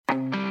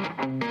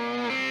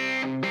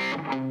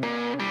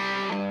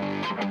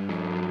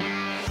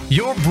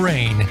Your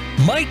brain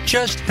might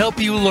just help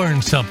you learn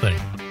something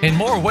in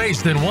more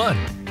ways than one.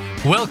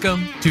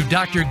 Welcome to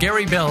Dr.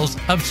 Gary Bell's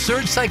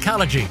Absurd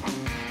Psychology.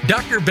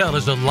 Dr. Bell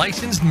is a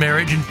licensed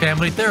marriage and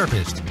family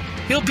therapist.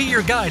 He'll be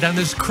your guide on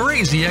this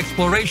crazy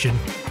exploration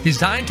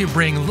designed to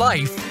bring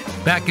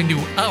life back into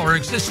our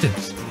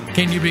existence.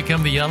 Can you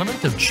become the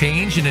element of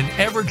change in an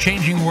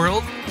ever-changing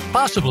world?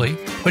 Possibly,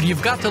 but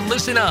you've got to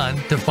listen on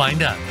to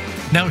find out.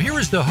 Now here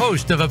is the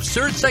host of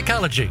Absurd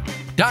Psychology,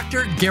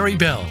 Dr. Gary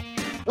Bell.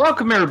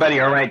 Welcome, everybody.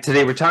 All right,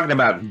 today we're talking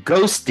about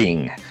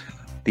ghosting.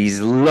 These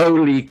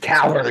lowly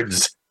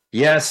cowards.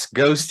 Yes,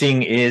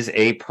 ghosting is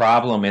a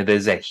problem. It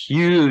is a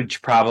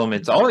huge problem.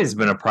 It's always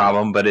been a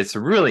problem, but it's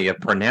really a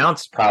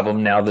pronounced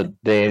problem now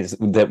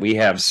that we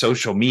have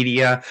social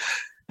media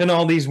and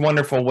all these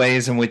wonderful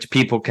ways in which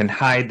people can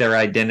hide their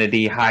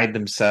identity, hide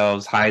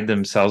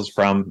themselves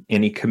from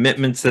any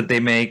commitments that they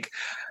make.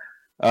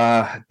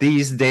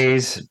 These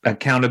days,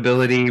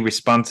 accountability,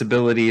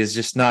 responsibility is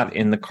just not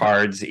in the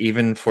cards,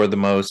 even for the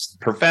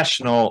most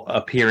professional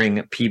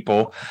appearing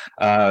people.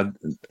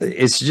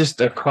 It's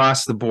just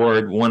across the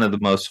board one of the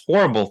most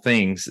horrible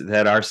things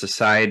that our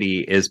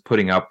society is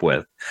putting up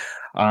with.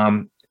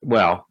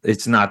 Well,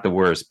 it's not the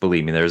worst,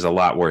 believe me. There's a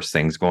lot worse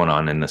things going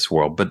on in this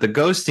world. But the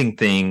ghosting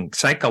thing,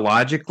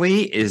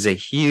 psychologically, is a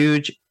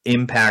huge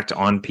impact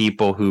on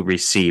people who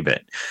receive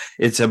it.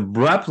 It's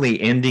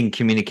abruptly ending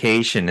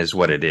communication is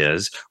what it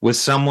is with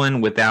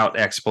someone without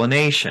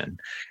explanation.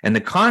 And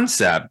the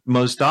concept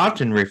most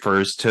often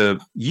refers to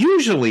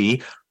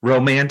usually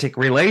romantic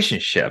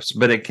relationships,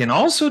 but it can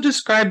also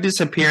describe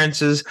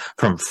disappearances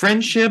from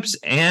friendships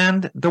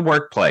and the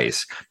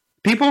workplace.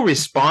 People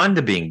respond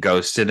to being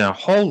ghosted in a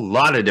whole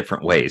lot of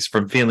different ways,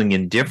 from feeling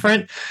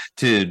indifferent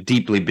to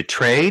deeply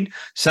betrayed.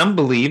 Some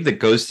believe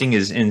that ghosting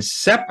is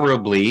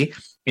inseparably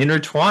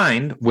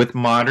intertwined with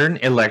modern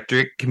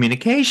electric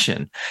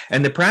communication,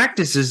 and the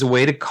practice is a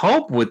way to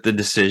cope with the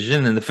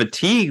decision and the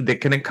fatigue that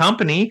can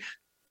accompany,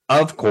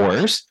 of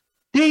course,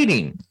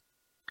 dating.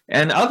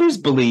 And others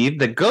believe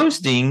that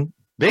ghosting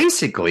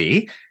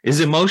basically is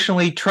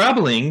emotionally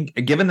troubling,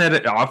 given that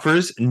it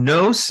offers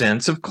no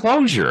sense of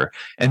closure.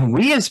 And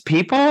we as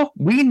people,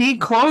 we need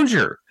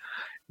closure.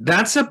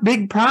 That's a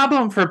big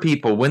problem for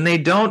people when they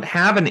don't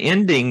have an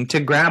ending to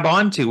grab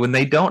onto, when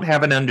they don't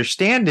have an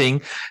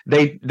understanding.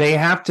 They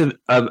have to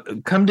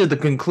come to the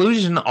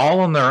conclusion all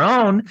on their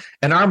own,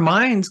 and our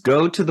minds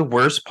go to the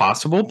worst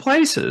possible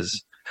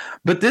places.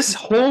 But this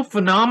whole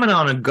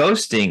phenomenon of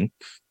ghosting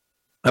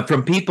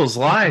from people's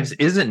lives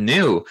isn't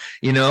new.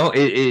 You know,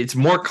 it's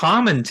more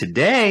common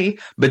today,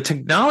 but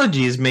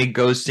technology has made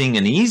ghosting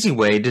an easy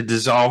way to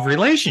dissolve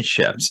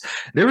relationships.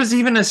 There was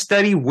even a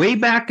study way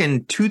back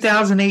in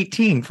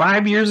 2018,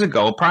 5 years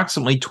ago,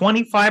 approximately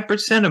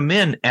 25% of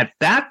men at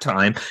that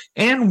time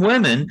and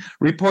women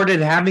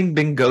reported having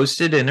been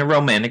ghosted in a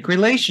romantic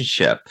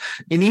relationship.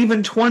 And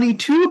even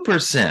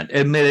 22%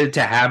 admitted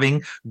to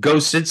having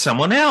ghosted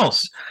someone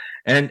else.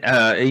 And,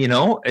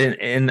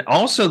 and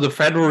also the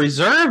Federal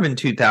Reserve in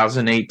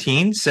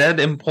 2018 said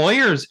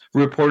employers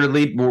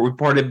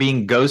reported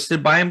being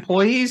ghosted by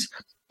employees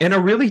in a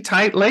really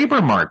tight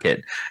labor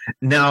market.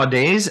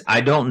 Nowadays, I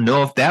don't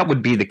know if that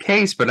would be the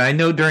case, but I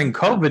know during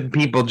COVID,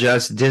 people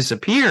just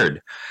disappeared.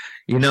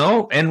 You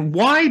know, and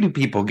why do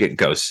people get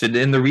ghosted?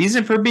 And the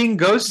reason for being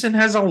ghosted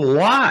has a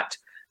lot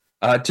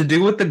to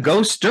do with the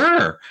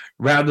ghoster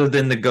rather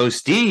than the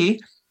ghostee.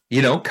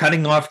 You know,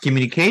 cutting off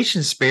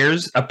communication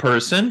spares a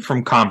person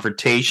from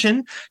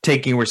confrontation,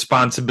 taking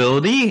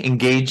responsibility,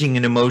 engaging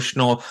in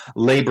emotional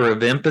labor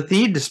of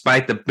empathy,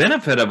 despite the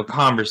benefit of a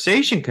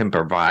conversation can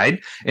provide.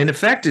 In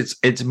effect,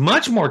 it's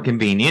much more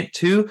convenient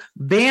to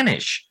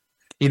vanish.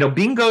 You know,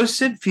 being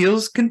ghosted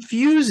feels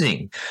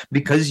confusing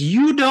because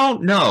you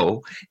don't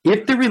know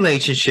if the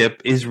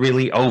relationship is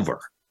really over,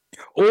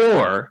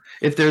 or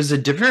if there's a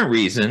different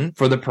reason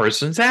for the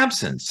person's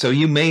absence. So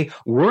you may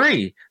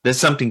worry that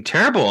something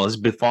terrible has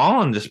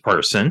befallen this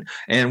person,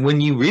 and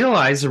when you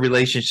realize the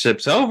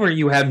relationship's over,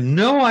 you have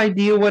no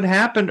idea what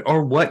happened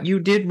or what you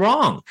did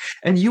wrong.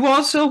 And you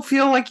also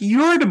feel like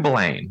you're to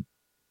blame.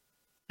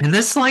 And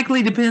this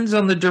likely depends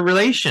on the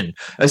duration,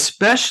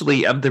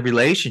 especially of the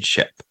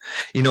relationship.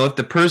 You know, if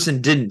the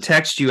person didn't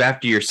text you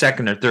after your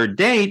second or third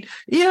date,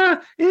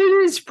 yeah, it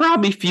is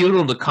probably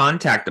futile to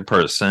contact the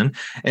person,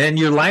 and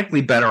you're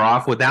likely better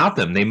off without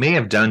them. They may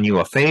have done you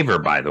a favor,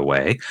 by the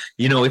way.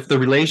 You know, if the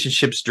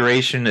relationship's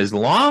duration is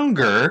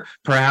longer,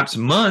 perhaps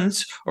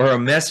months, or a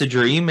message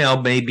or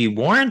email may be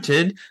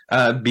warranted,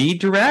 be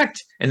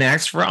direct and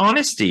ask for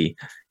honesty.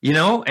 You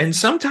know, and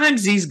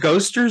sometimes these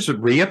ghosters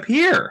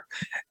reappear,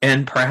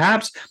 and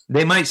perhaps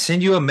they might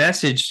send you a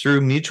message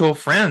through mutual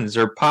friends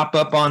or pop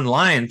up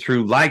online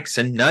through likes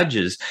and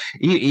nudges,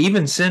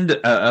 even send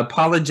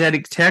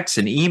apologetic texts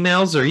and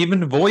emails or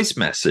even voice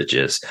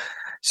messages.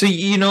 So,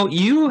 you know,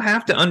 you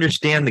have to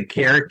understand the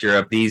character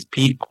of these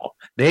people.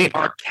 They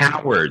are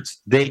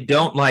cowards. They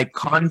don't like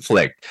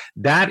conflict.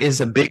 That is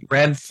a big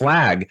red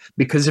flag,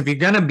 because if you're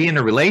going to be in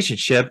a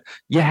relationship,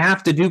 you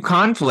have to do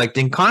conflict.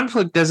 And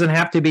conflict doesn't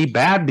have to be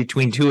bad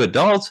between two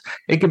adults.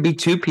 It could be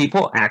two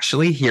people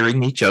actually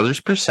hearing each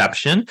other's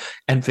perception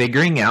and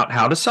figuring out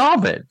how to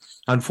solve it.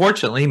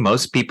 Unfortunately,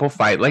 most people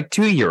fight like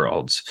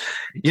 2-year-olds,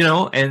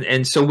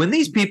 and so when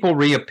these people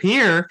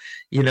reappear,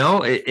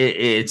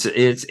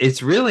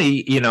 it's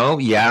really,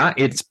 yeah,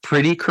 it's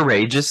pretty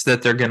courageous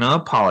that they're going to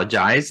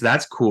apologize.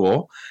 That's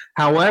cool.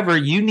 However,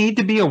 you need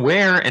to be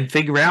aware and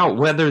figure out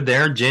whether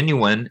they're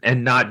genuine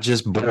and not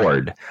just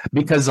bored,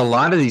 because a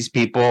lot of these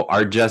people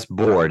are just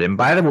bored. And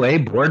by the way,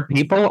 bored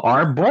people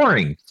are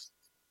boring.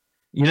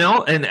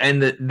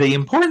 And the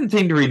important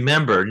thing to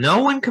remember,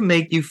 no one can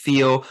make you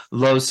feel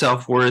low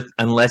self-worth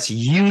unless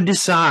you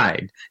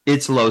decide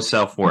it's low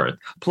self-worth.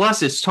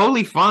 Plus, it's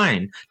totally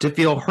fine to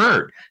feel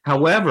hurt.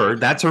 However,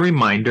 that's a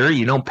reminder,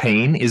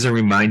 pain is a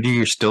reminder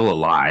you're still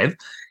alive.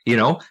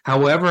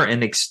 However,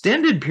 an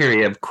extended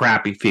period of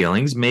crappy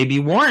feelings may be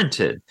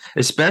warranted,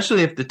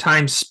 especially if the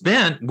time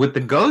spent with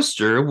the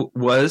ghoster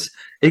was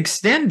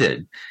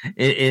extended.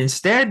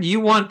 Instead,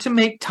 you want to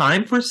make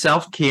time for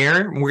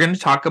self-care. We're going to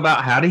talk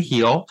about how to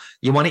heal.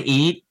 You want to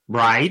eat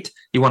right.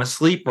 You want to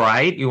sleep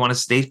right. You want to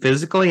stay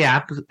physically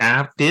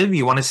active.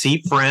 You want to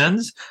see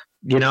friends,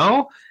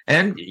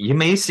 and you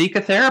may seek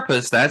a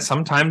therapist. That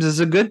sometimes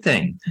is a good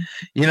thing.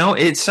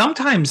 It's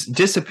sometimes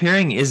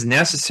disappearing is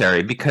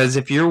necessary, because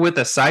if you're with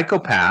a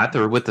psychopath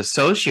or with a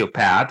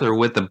sociopath or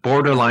with a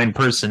borderline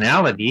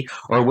personality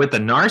or with a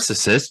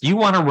narcissist, you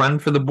want to run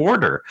for the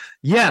border.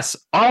 Yes,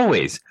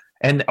 always.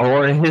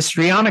 Or a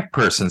histrionic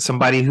person,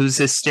 somebody who's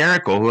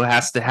hysterical, who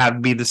has to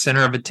be the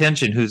center of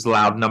attention, who's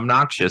loud and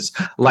obnoxious,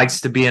 likes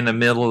to be in the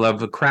middle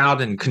of a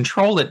crowd and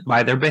control it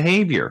by their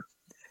behavior.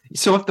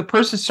 So if the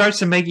person starts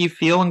to make you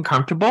feel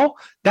uncomfortable,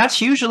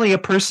 that's usually a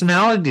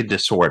personality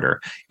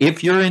disorder.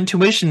 If your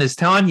intuition is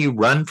telling you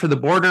run for the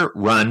border,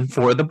 run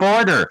for the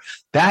border.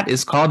 That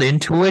is called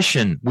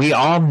intuition. We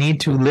all need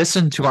to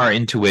listen to our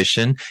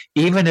intuition,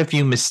 even if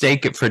you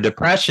mistake it for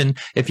depression.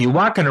 If you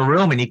walk in a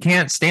room and you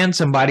can't stand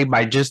somebody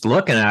by just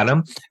looking at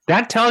them,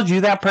 that tells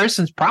you that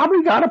person's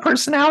probably got a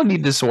personality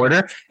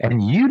disorder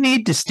and you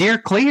need to steer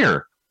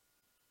clear.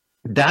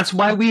 That's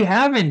why we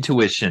have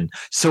intuition,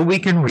 so we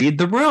can read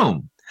the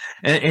room.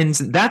 And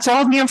that's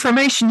all the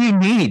information you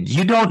need.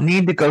 You don't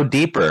need to go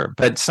deeper.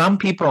 But some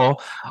people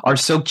are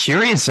so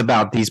curious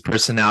about these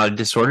personality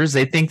disorders,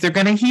 they think they're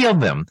going to heal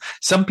them.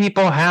 Some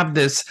people have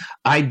this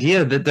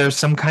idea that there's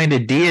some kind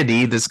of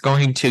deity that's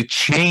going to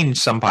change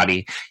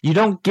somebody. You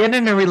don't get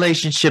in a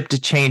relationship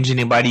to change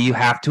anybody. You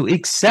have to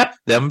accept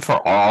them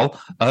for all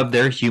of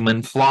their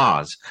human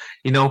flaws.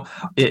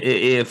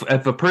 If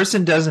a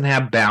person doesn't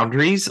have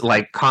boundaries,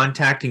 like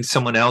contacting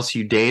someone else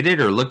you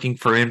dated or looking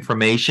for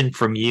information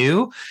from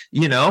you,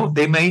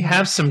 they may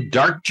have some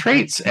dark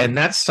traits. And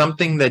that's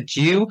something that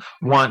you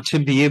want to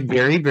be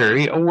very,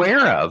 very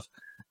aware of,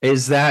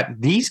 is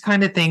that these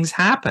kind of things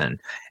happen.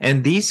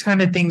 And these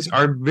kind of things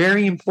are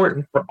very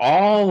important for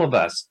all of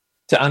us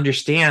to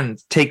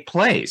understand take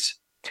place.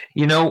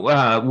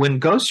 When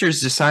ghosters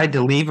decide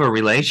to leave a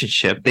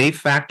relationship, they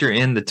factor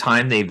in the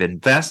time they've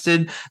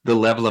invested, the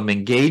level of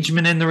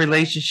engagement in the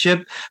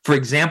relationship. For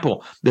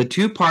example, the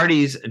two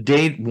parties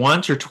date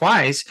once or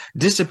twice,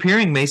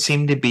 disappearing may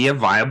seem to be a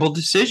viable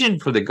decision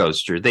for the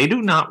ghoster. They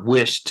do not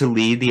wish to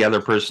lead the other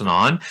person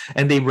on,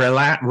 and they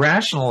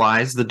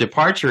rationalize the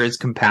departure as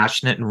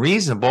compassionate and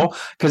reasonable,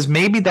 because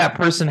maybe that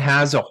person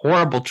has a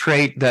horrible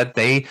trait that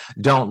they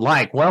don't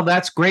like. Well,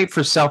 that's great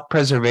for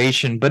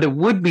self-preservation, but it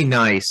would be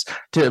nice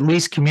to at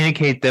least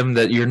communicate them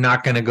that you're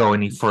not going to go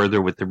any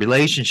further with the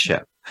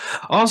relationship.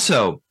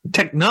 Also,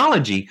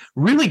 technology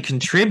really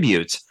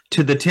contributes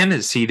to the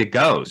tendency to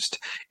ghost.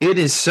 It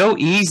is so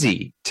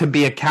easy to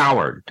be a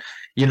coward.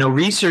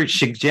 Research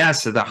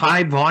suggests that the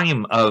high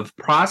volume of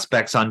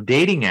prospects on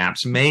dating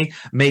apps may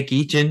make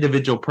each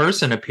individual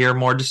person appear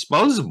more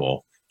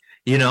disposable.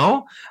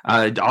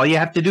 All you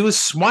have to do is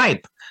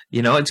swipe.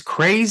 It's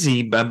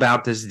crazy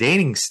about this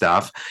dating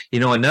stuff.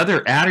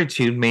 Another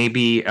attitude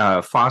maybe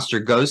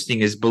foster ghosting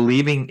is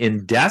believing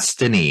in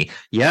destiny.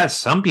 Yes,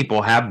 some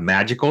people have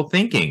magical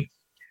thinking.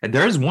 And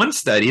there's one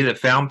study that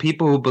found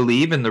people who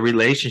believe in the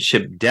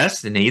relationship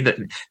destiny, that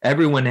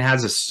everyone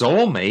has a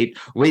soulmate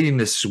waiting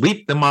to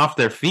sweep them off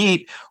their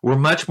feet, were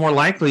much more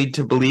likely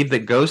to believe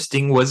that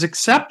ghosting was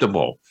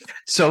acceptable.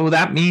 So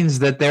that means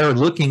that they're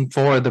looking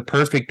for the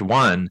perfect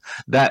one.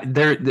 That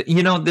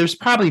there's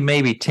probably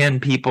maybe 10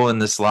 people in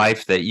this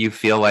life that you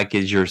feel like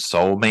is your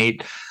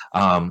soulmate.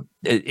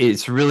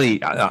 It's really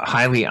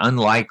highly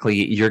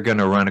unlikely you're going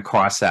to run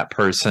across that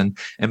person.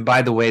 And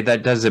by the way,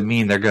 that doesn't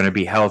mean they're going to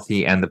be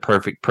healthy and the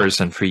perfect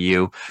person for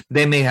you.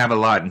 They may have a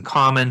lot in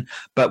common,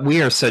 but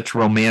we are such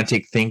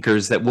romantic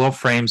thinkers that we'll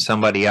frame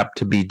somebody up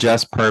to be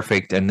just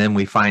perfect. And then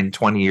we find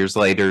 20 years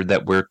later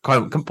that we're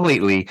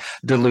completely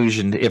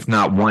delusioned, if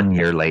not 1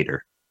 year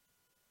later.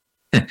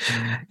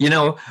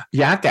 You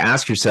have to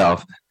ask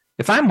yourself,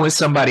 if I'm with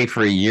somebody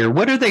for a year,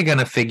 what are they going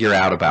to figure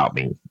out about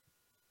me?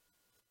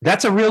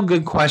 That's a real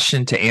good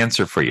question to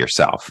answer for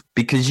yourself,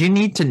 because you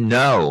need to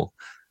know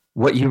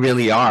what you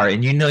really are,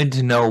 and you need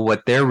to know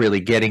what they're really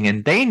getting,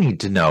 and they need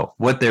to know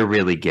what they're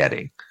really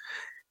getting.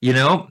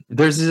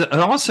 There's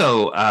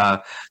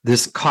also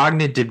this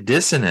cognitive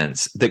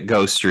dissonance that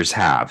ghosters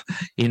have.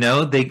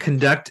 They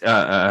conduct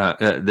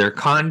their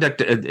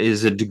conduct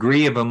is a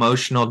degree of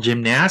emotional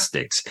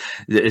gymnastics.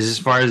 As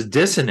far as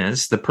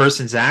dissonance, the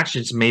person's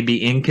actions may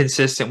be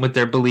inconsistent with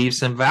their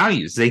beliefs and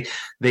values.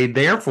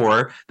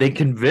 Therefore they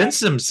convince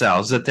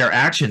themselves that their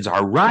actions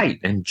are right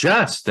and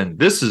just, and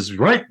this is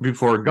right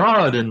before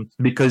God, and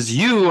because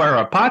you are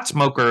a pot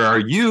smoker, or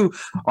you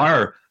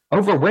are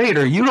overweight,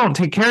 or you don't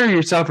take care of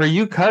yourself, or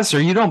you cuss, or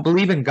you don't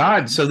believe in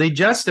God. So they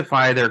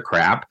justify their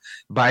crap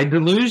by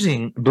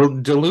deluding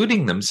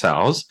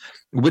themselves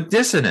with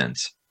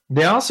dissonance.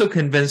 They also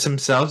convince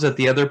themselves that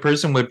the other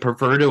person would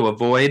prefer to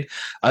avoid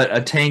a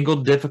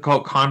tangled,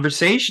 difficult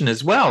conversation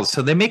as well.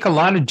 So they make a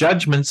lot of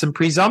judgments and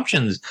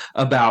presumptions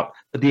about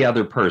the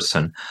other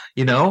person.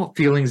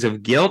 Feelings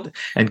of guilt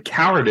and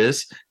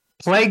cowardice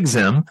plagues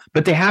them,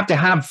 but they have to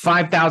have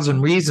 5,000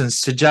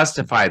 reasons to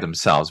justify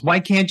themselves. Why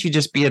can't you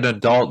just be an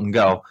adult and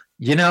go,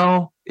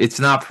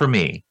 it's not for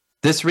me.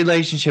 This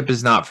relationship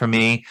is not for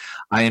me.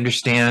 I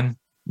understand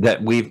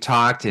that we've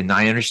talked, and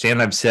I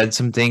understand I've said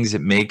some things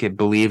that make it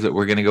believe that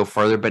we're going to go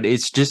further, but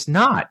it's just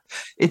not.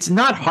 It's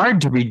not hard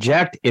to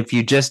reject if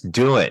you just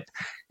do it.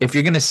 If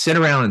you're going to sit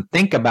around and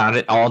think about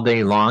it all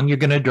day long, you're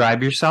going to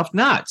drive yourself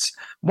nuts.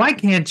 Why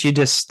can't you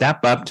just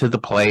step up to the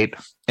plate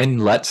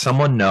and let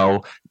someone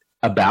know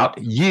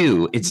about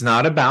you? It's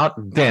not about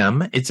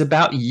them. It's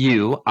about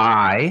you.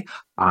 I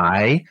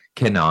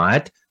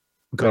cannot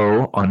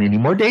go on any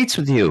more dates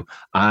with you.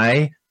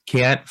 I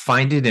can't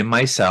find it in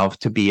myself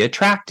to be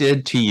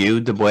attracted to you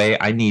the way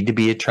I need to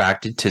be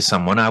attracted to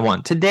someone I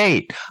want to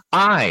date.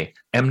 I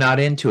am not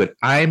into it.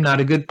 I'm not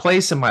a good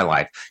place in my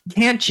life.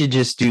 Can't you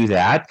just do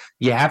that?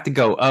 You have to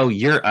go, oh,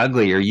 you're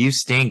ugly, or you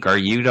stink, or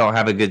you don't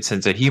have a good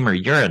sense of humor.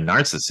 You're a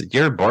narcissist.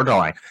 You're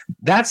borderline.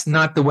 That's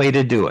not the way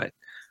to do it.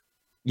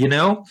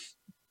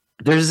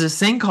 There's this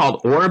thing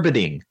called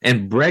orbiting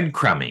and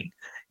breadcrumbing,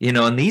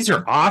 and these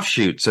are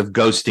offshoots of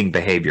ghosting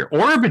behavior.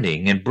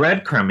 Orbiting and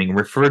breadcrumbing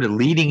refer to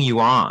leading you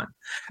on.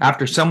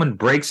 After someone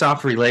breaks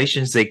off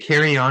relations, they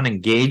carry on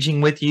engaging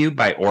with you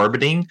by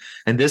orbiting,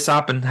 and this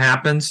often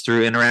happens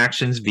through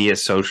interactions via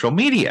social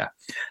media.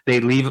 They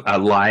leave a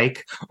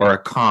like or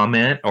a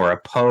comment or a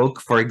poke,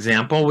 for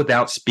example,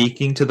 without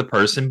speaking to the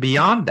person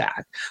beyond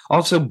that.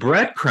 Also,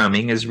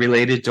 breadcrumbing is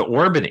related to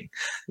orbiting.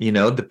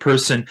 The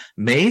person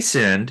may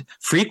send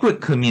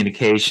frequent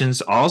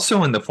communications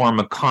also in the form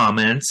of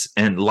comments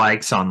and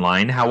likes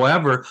online.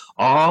 However,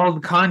 all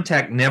the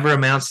contact never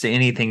amounts to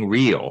anything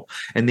real.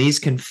 And these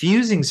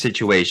confusing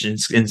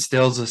situations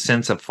instills a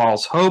sense of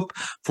false hope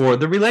for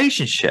the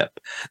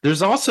relationship.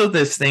 There's also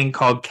this thing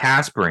called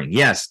Caspering.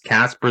 Yes,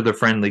 Casper the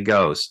Friendly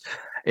Ghost.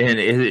 And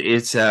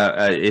it's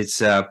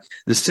the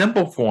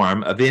simple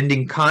form of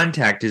ending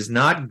contact is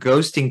not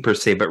ghosting per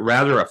se, but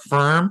rather a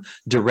firm,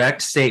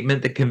 direct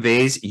statement that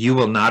conveys you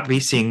will not be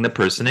seeing the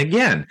person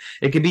again.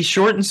 It can be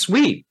short and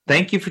sweet.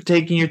 Thank you for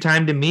taking your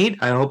time to meet.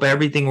 I hope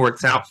everything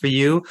works out for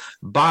you.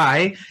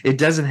 Bye. It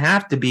doesn't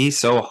have to be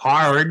so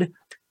hard.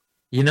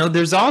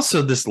 There's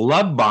also this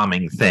love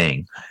bombing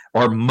thing,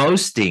 or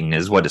mosting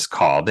is what it's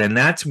called. And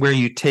that's where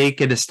you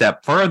take it a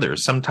step further.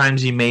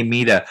 Sometimes you may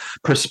meet a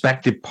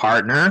prospective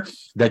partner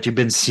that you've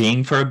been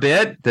seeing for a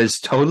bit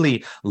that's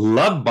totally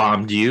love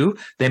bombed you.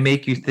 They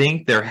make you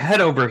think they're head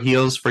over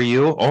heels for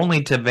you,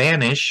 only to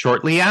vanish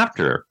shortly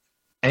after.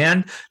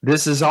 And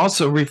this is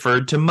also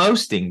referred to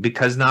mosting,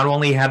 because not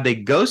only have they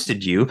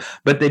ghosted you,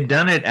 but they've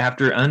done it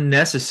after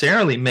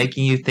unnecessarily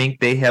making you think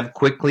they have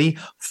quickly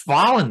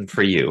fallen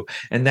for you.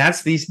 And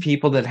that's these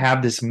people that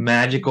have this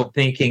magical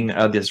thinking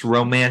of this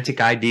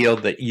romantic ideal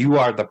that you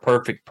are the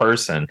perfect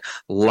person.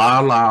 La,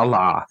 la,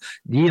 la.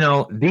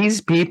 These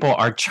people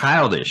are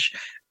childish.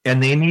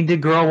 And they need to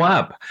grow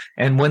up.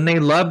 And when they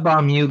love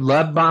bomb you,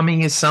 love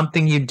bombing is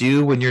something you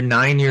do when you're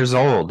 9 years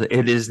old.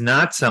 It is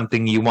not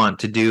something you want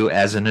to do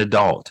as an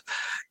adult.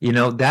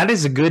 That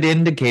is a good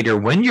indicator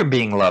when you're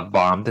being love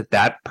bombed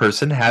that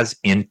person has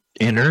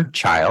inner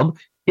child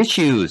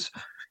issues.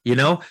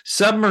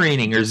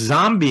 Submarining or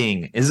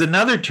zombieing is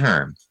another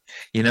term.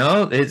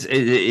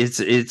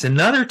 It's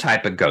another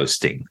type of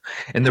ghosting.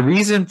 And the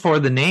reason for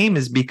the name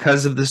is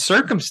because of the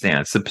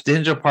circumstance. The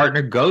potential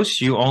partner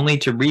ghosts you only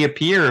to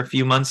reappear a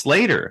few months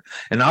later.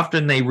 And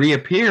often they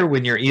reappear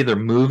when you're either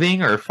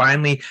moving or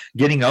finally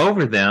getting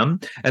over them.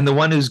 And the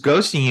one who's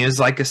ghosting you is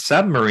like a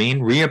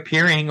submarine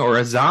reappearing, or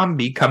a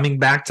zombie coming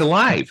back to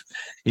life.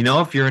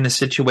 If you're in a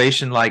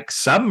situation like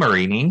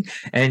submarining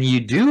and you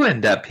do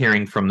end up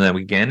hearing from them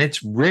again,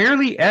 it's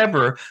rarely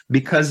ever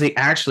because they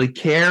actually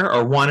care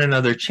or want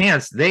another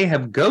chance. They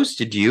have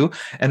ghosted you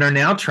and are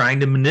now trying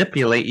to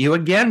manipulate you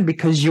again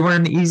because you were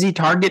an easy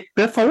target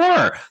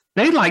before.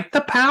 They like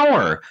the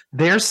power.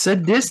 They're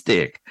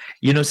sadistic.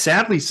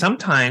 Sadly,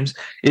 sometimes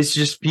it's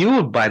just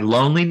fueled by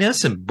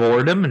loneliness and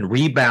boredom and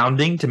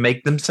rebounding to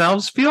make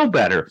themselves feel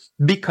better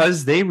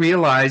because they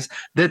realize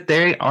that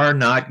they are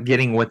not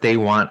getting what they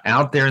want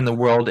out there in the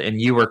world,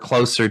 and you are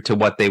closer to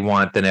what they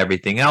want than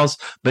everything else,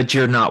 but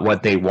you're not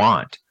what they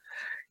want.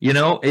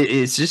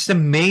 It's just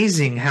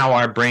amazing how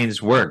our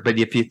brains work. But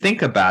if you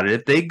think about it,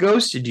 if they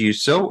ghosted you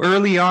so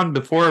early on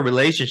before a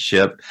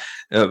relationship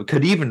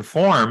could even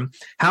form,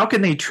 how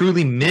can they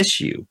truly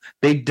miss you?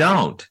 They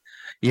don't.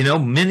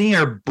 Many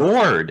are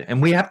bored,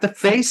 and we have to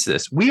face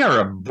this. We are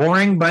a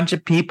boring bunch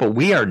of people.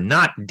 We are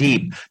not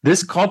deep.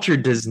 This culture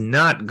does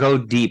not go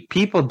deep.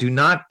 People do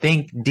not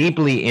think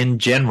deeply in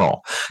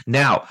general.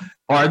 Now,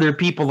 are there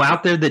people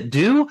out there that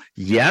do?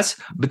 Yes,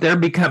 but they're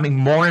becoming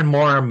more and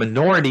more a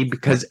minority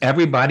because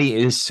everybody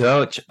is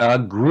such a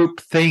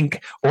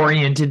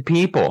groupthink-oriented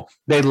people.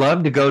 They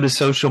love to go to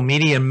social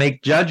media and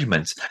make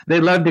judgments. They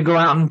love to go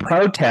out and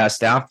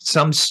protest out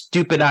some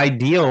stupid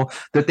ideal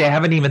that they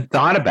haven't even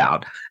thought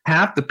about.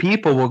 Half the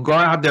people will go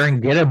out there and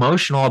get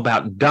emotional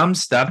about dumb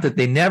stuff that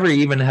they never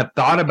even have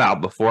thought about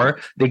before.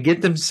 They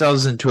get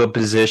themselves into a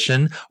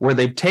position where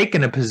they've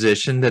taken a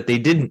position that they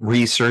didn't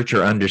research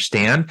or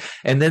understand,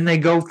 and then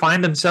they go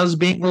find themselves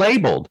being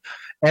labeled.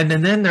 And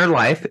then their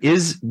life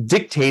is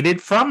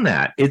dictated from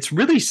that. It's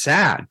really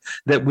sad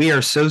that we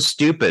are so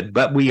stupid,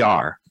 but we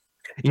are.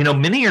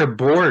 Many are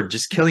bored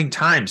just killing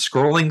time,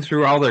 scrolling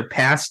through all their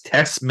past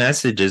text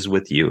messages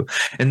with you.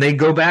 And they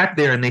go back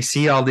there and they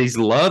see all these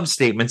love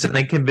statements and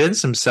they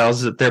convince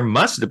themselves that there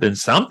must have been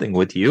something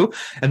with you.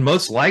 And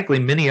most likely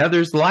many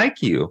others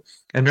like you.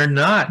 And they're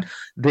not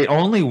the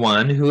only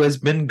one who has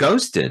been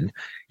ghosted.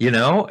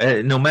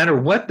 No matter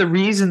what the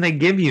reason they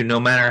give you,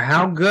 no matter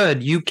how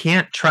good, you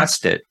can't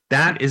trust it.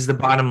 That is the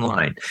bottom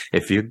line.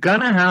 If you're going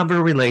to have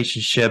a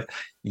relationship,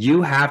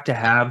 you have to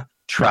have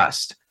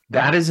trust.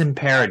 That is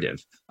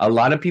imperative. A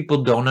lot of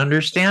people don't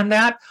understand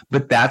that,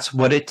 but that's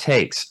what it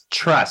takes.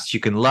 Trust. You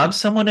can love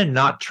someone and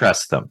not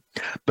trust them.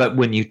 But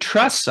when you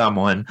trust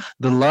someone,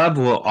 the love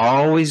will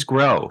always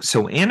grow.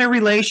 So in a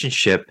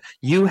relationship,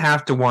 you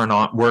have to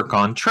work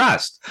on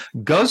trust.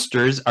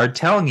 Ghosters are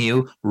telling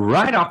you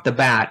right off the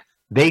bat,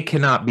 they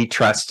cannot be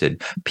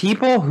trusted.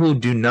 People who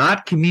do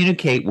not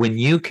communicate when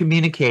you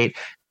communicate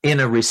in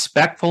a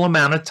respectful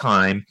amount of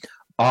time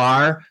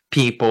are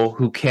people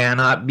who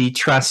cannot be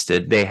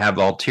trusted. They have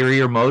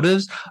ulterior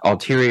motives,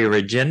 ulterior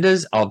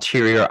agendas,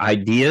 ulterior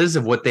ideas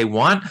of what they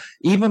want.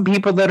 Even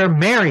people that are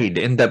married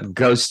end up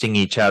ghosting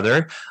each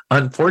other.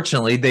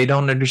 Unfortunately, they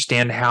don't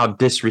understand how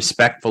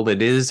disrespectful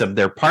it is of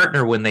their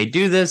partner when they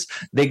do this.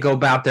 They go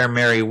about their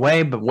merry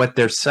way, but what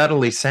they're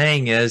subtly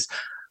saying is,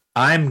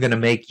 I'm going to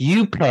make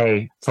you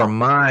pay for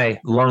my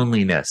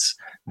loneliness.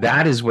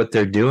 That is what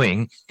they're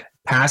doing.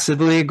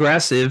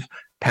 Passive-aggressive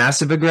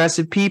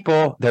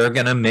people, they're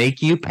going to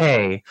make you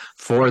pay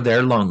for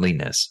their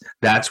loneliness.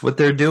 That's what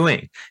they're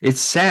doing.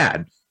 It's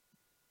sad.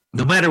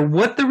 No matter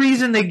what the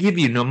reason they give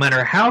you, no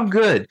matter how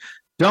good,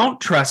 don't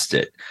trust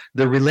it.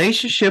 The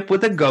relationship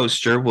with a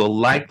ghoster will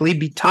likely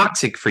be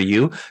toxic for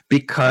you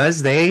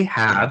because they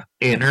have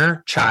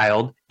inner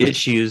child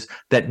issues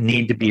that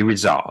need to be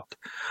resolved.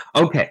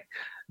 Okay,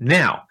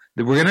 now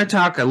we're going to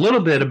talk a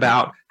little bit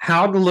about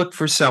how to look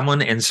for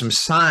someone and some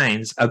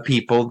signs of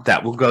people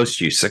that will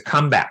ghost you. So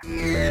come back.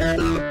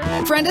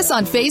 Friend us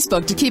on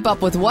Facebook to keep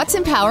up with what's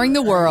empowering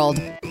the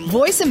world.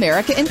 Voice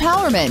America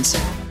Empowerment.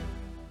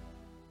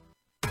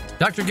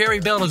 Dr. Gary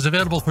Bell is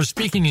available for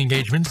speaking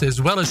engagements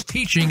as well as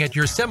teaching at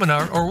your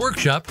seminar or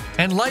workshop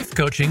and life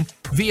coaching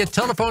via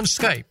telephone,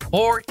 Skype,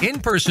 or in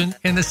person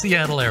in the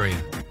Seattle area.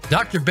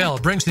 Dr. Bell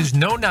brings his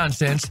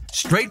no-nonsense,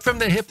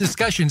 straight-from-the-hip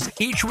discussions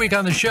each week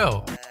on the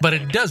show, but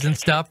it doesn't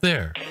stop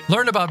there.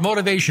 Learn about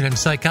motivation and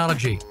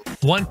psychology,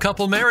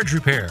 one-couple marriage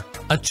repair,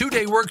 a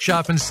 2-day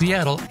workshop in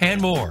Seattle,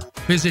 and more.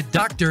 Visit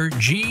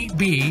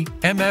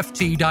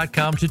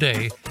drgbmft.com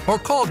today or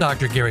call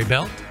Dr. Gary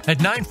Bell at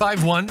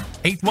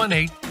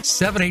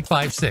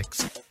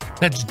 951-818-7856.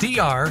 That's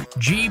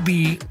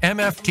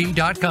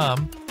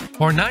drgbmft.com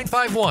or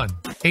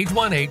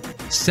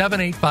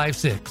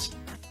 951-818-7856.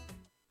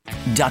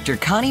 Dr.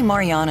 Connie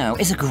Mariano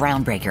is a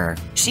groundbreaker.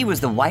 She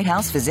was the White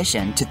House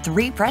physician to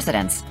 3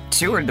 presidents,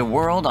 toured the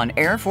world on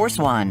Air Force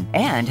One,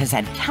 and has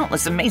had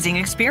countless amazing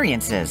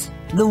experiences.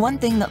 The one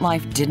thing that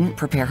life didn't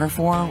prepare her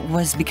for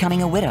was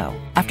becoming a widow.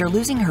 After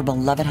losing her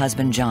beloved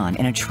husband John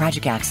in a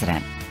tragic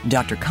accident,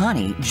 Dr.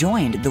 Connie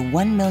joined the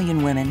 1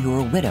 million women who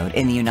are widowed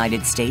in the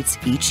United States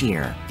each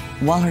year.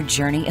 While her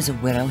journey as a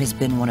widow has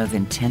been one of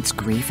intense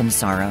grief and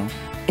sorrow,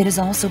 it has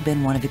also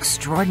been one of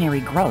extraordinary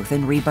growth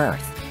and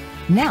rebirth.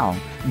 Now,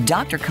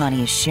 Dr.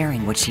 Connie is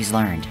sharing what she's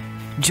learned,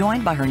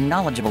 joined by her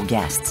knowledgeable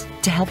guests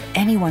to help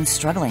anyone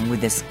struggling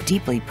with this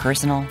deeply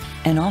personal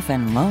and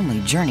often lonely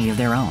journey of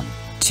their own.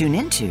 Tune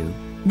into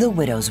The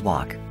Widow's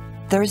Walk,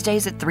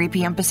 Thursdays at 3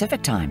 p.m.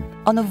 Pacific Time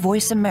on the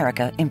Voice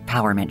America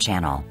Empowerment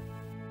Channel.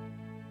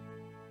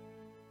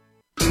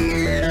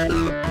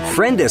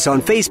 Friend us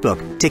on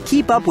Facebook to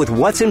keep up with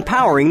what's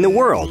empowering the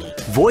world.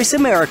 Voice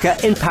America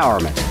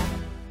Empowerment.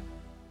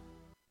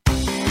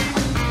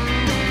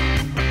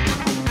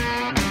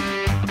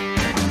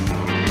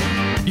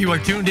 You are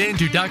tuned in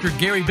to Dr.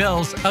 Gary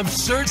Bell's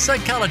Absurd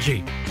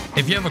Psychology.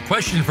 If you have a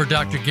question for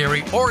Dr.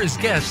 Gary or his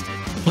guest,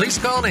 please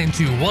call in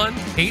to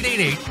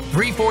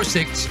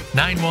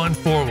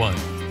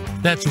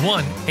 1-888-346-9141. That's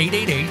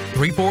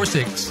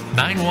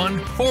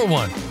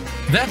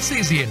 1-888-346-9141. That's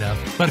easy enough,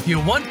 but if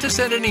you want to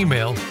send an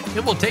email,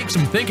 it will take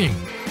some thinking.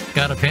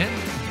 Got a pen?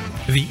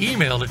 The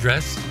email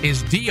address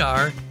is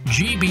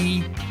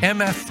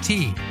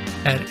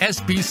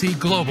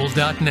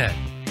drgbmft@sbcglobal.net.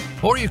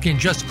 Or you can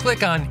just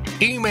click on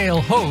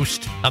Email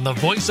Host on the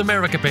Voice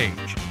America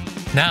page.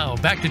 Now,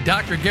 back to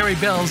Dr. Gary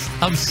Bell's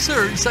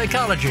Absurd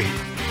Psychology.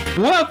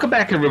 Welcome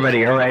back,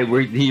 everybody. All right,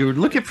 you're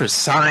looking for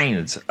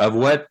signs of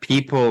what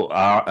people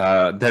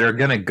that are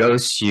going to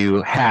ghost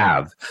you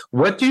have.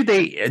 What do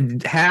they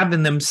have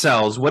in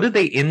themselves? What do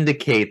they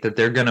indicate that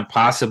they're going to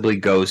possibly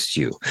ghost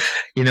you?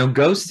 You know,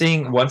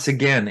 ghosting, once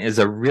again, is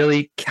a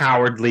really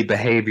cowardly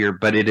behavior,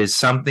 but it is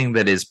something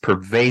that is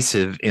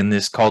pervasive in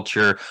this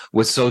culture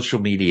with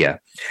social media.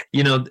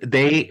 You know,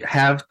 they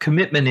have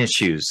commitment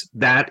issues.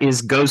 That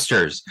is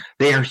ghosters.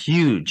 They are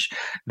huge.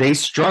 They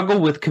struggle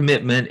with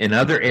commitment in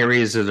other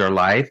areas of their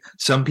life.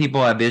 Some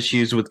people have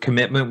issues with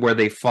commitment where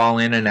they fall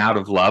in and out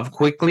of love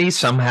quickly.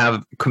 Some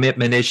have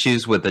commitment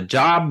issues with a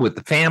job, with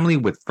the family,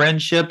 with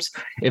friendships.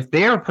 If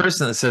they're a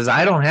person that says,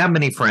 I don't have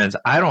many friends,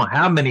 I don't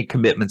have many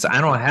commitments,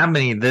 I don't have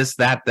many this,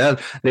 that,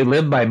 they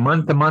live by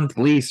month-to-month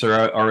lease or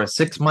a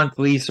 6-month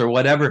lease or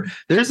whatever,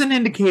 there's an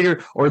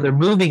indicator, or they're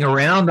moving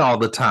around all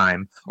the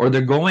time, or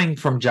they're going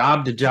from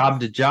job to job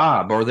to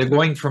job, or they're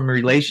going from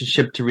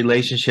relationship to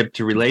relationship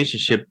to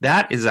relationship.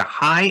 That is a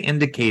high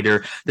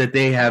indicator that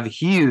they have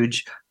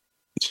huge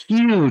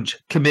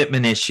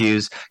commitment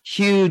issues,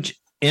 huge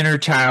inner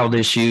child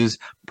issues,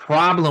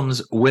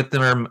 problems with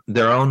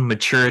their own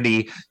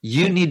maturity.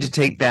 You need to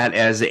take that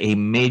as a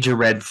major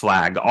red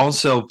flag.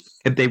 Also,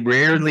 if they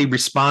rarely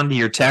respond to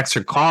your texts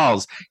or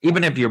calls,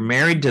 even if you're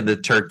married to the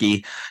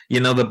turkey, you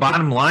know, the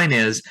bottom line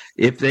is,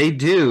 if they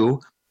do,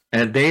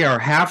 and they are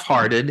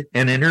half-hearted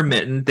and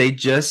intermittent, they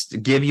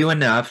just give you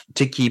enough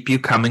to keep you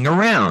coming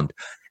around.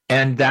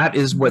 And that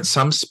is what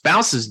some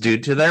spouses do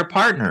to their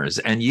partners.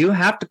 And you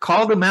have to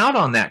call them out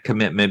on that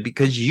commitment,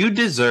 because you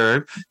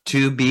deserve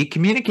to be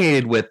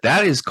communicated with.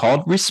 That is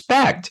called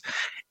respect.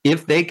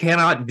 If they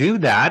cannot do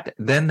that,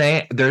 then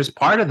there's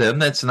part of them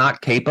that's not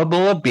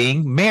capable of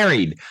being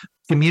married.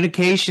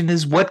 Communication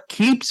is what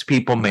keeps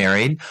people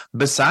married.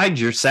 Besides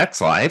your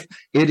sex life,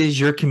 it is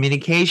your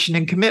communication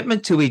and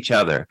commitment to each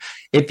other.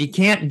 If you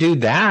can't do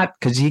that,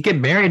 because you get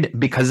married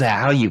because of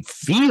how you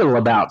feel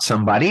about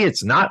somebody,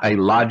 it's not a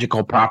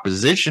logical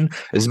proposition.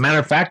 As a matter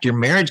of fact, your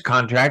marriage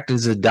contract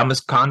is the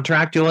dumbest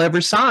contract you'll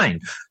ever sign.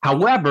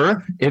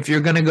 However, if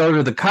you're going to go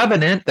to the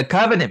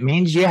covenant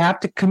means you have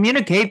to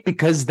communicate,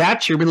 because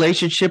that's your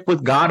relationship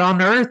with God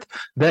on earth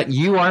that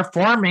you are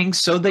forming,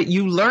 so that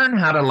you learn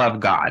how to love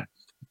God.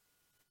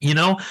 You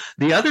know,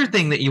 the other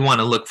thing that you want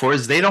to look for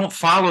is they don't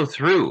follow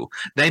through.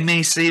 They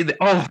may say that,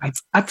 oh,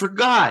 I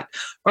forgot,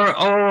 or,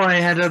 oh, I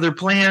had other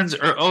plans,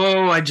 or,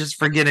 oh, I just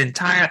forget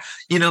entirely.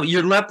 You know,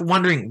 you're left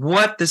wondering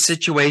what the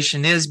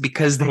situation is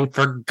because they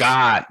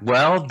forgot.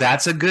 Well,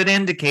 that's a good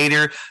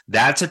indicator.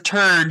 That's a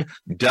turd.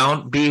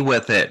 Don't be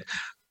with it.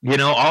 You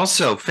know,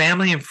 also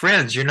family and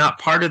friends, you're not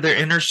part of their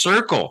inner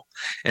circle,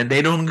 and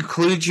they don't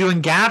include you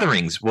in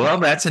gatherings. Well,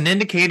 that's an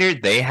indicator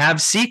they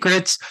have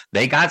secrets.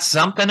 They got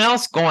something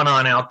else going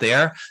on out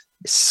there.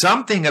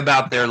 Something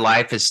about their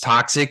life is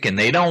toxic, and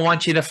they don't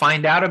want you to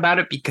find out about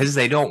it, because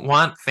they don't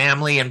want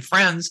family and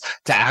friends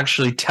to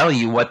actually tell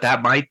you what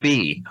that might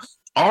be.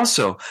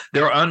 Also,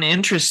 they're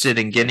uninterested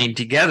in getting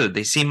together.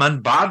 They seem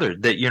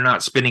unbothered that you're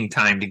not spending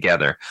time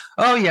together.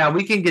 Oh, yeah,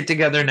 we can get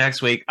together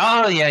next week.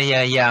 Oh,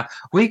 yeah.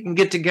 We can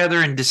get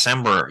together in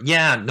December.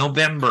 Yeah,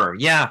 November.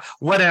 Yeah,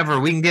 whatever.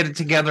 We can get it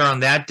together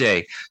on that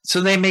day. So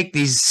they make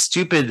these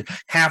stupid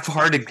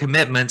half-hearted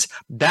commitments.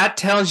 That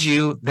tells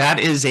you that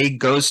is a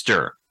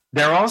ghoster.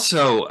 They're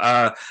also,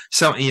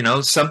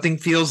 something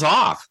feels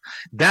off.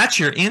 That's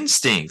your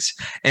instincts.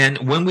 And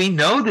when we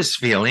know this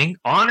feeling,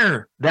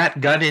 honor that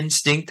gut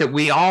instinct that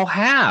we all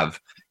have.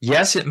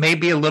 Yes, it may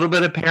be a little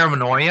bit of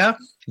paranoia.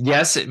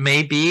 Yes, it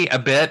may be a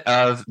bit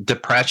of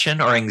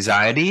depression or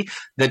anxiety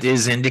that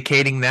is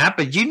indicating that,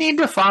 but you need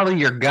to follow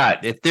your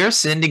gut. If they're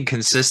sending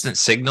consistent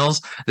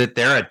signals that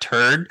they're a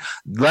turd,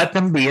 let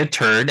them be a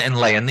turd and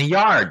lay in the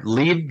yard.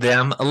 Leave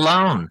them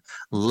alone.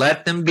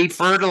 Let them be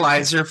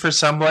fertilizer for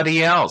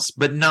somebody else,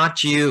 but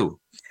not you.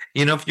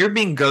 You know, if you're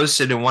being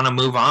ghosted and want to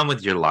move on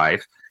with your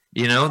life,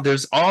 you know,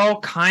 there's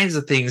all kinds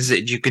of things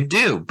that you can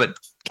do, but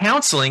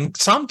counseling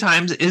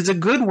sometimes is a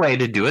good way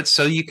to do it,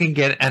 so you can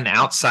get an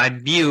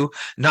outside view,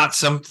 not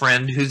some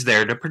friend who's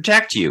there to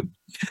protect you.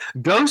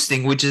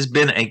 Ghosting, which has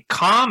been a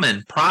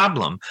common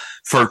problem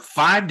for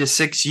 5 to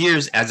 6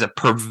 years as a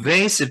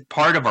pervasive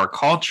part of our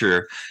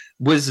culture,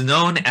 was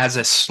known as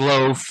a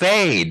slow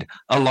fade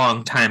a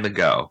long time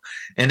ago.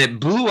 And it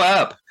blew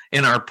up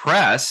in our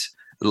press,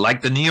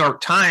 like the New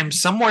York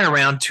Times, somewhere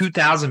around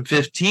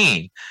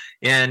 2015.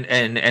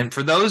 And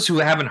for those who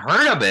haven't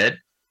heard of it,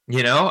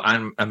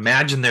 I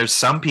imagine there's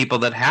some people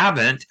that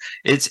haven't.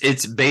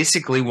 It's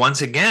basically,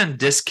 once again,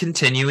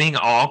 discontinuing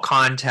all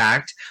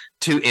contact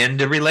to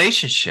end a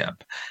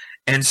relationship.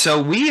 And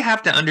so we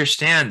have to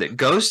understand that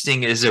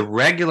ghosting is a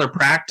regular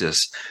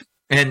practice.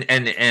 And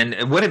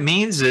what it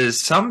means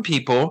is some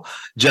people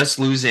just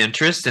lose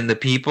interest in the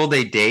people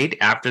they date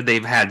after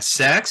they've had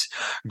sex.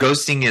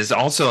 Ghosting is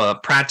also a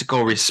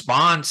practical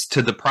response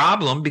to the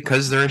problem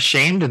because they're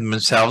ashamed of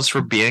themselves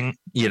for being,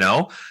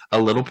 a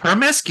little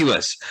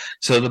promiscuous.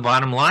 So the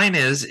bottom line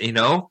is,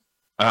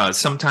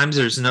 sometimes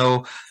there's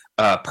no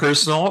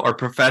personal or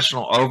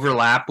professional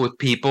overlap with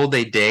people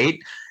they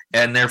date.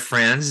 And their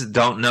friends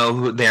don't know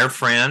who their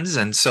friends.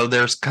 And so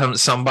there's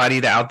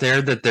somebody out there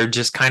that they're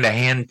just kind of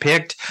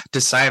handpicked to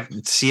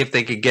see if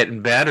they could get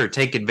in bed or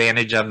take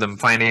advantage of them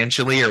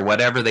financially or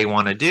whatever they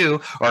want to do,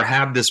 or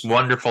have this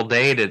wonderful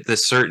date at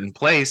this certain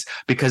place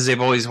because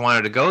they've always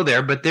wanted to go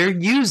there, but they're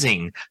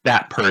using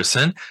that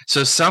person.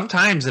 So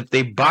sometimes if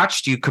they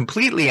botched you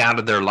completely out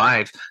of their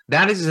life,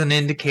 that is an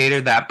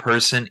indicator that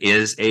person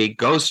is a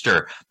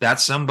ghoster.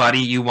 That's somebody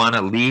you want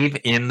to leave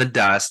in the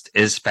dust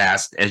as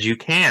fast as you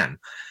can.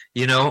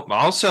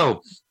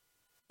 Also,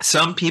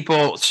 some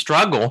people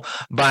struggle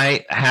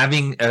by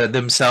having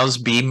themselves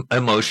be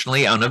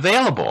emotionally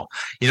unavailable.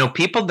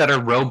 People that are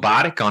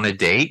robotic on a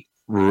date,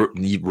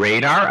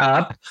 radar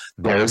up,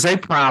 there's a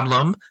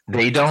problem.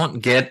 They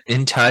don't get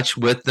in touch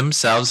with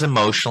themselves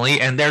emotionally,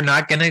 and they're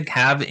not going to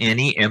have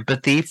any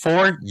empathy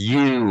for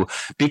you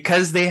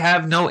because they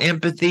have no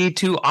empathy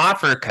to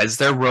offer because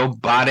they're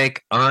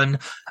robotic,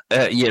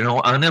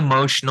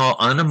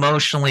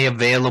 unemotionally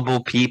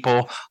available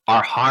people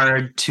are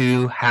hard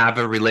to have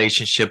a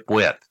relationship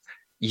with.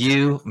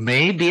 You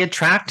may be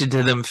attracted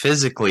to them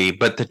physically,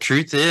 but the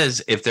truth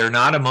is, if they're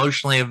not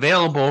emotionally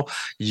available,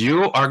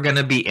 you are going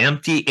to be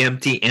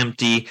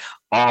empty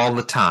all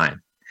the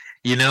time.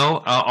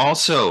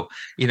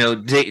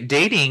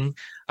 Dating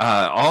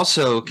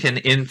also can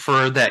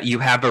infer that you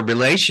have a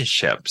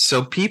relationship.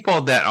 So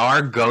people that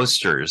are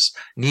ghosters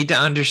need to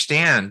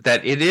understand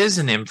that it is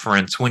an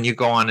inference when you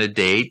go on a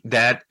date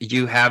that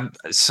you have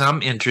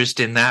some interest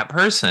in that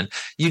person.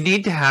 You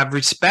need to have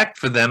respect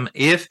for them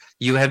if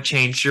you have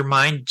changed your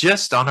mind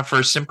just on a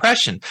first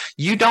impression.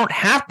 You don't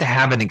have to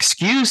have an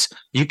excuse.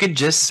 You could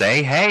just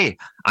say, hey,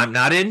 I'm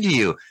not into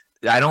you.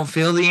 I don't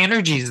feel the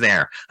energies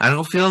there. I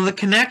don't feel the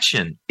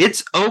connection.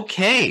 It's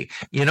okay.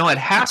 It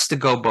has to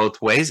go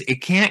both ways.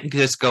 It can't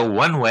just go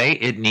one way.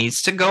 It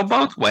needs to go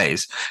both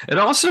ways. It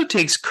also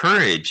takes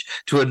courage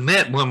to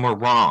admit when we're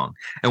wrong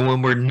and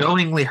when we're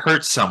knowingly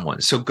hurt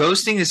someone. So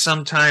ghosting is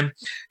sometimes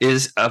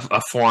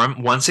a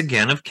form, once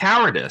again, of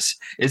cowardice.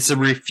 It's a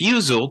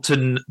refusal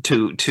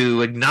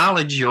to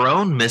acknowledge your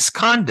own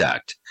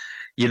misconduct,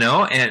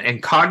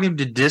 and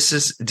cognitive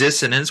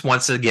dissonance,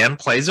 once again,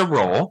 plays a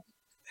role.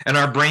 And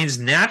our brains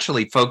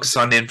naturally focus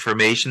on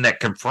information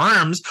that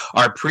confirms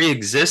our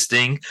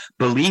pre-existing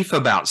belief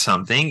about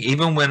something,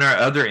 even when our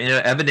other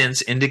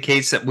evidence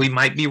indicates that we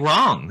might be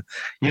wrong.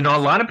 A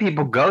lot of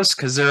people ghost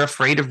because they're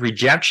afraid of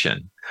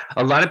rejection.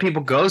 A lot of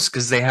people ghost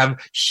because they have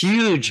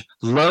huge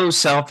low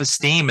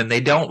self-esteem and they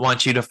don't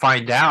want you to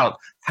find out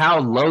how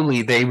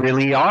lowly they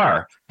really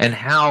are and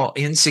how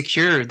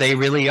insecure they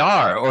really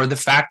are, or the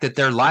fact that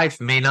their life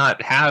may not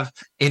have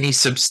any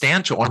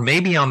substantial, or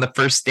maybe on the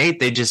first date,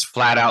 they just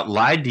flat out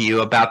lied to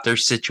you about their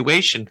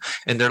situation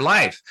in their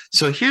life.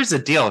 So here's the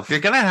deal. If you're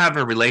going to have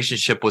a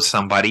relationship with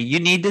somebody, you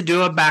need to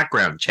do a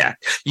background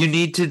check. You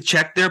need to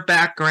check their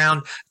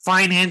background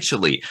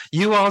financially.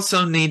 You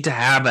also need to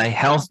have a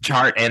health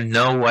chart and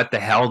know what the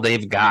hell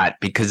they've got,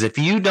 because if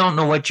you don't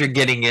know what you're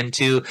getting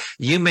into,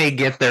 you may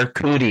get their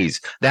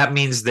cooties. That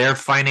means their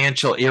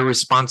financial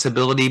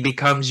irresponsibility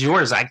becomes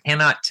yours. I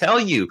cannot tell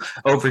you,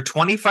 over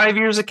 25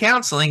 years of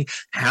counseling,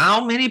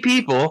 how many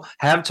people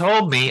have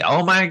told me,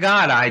 oh my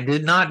God, I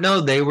did not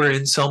know they were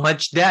in so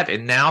much debt.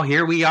 And now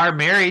here we are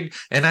married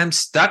and I'm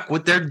stuck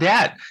with their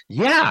debt.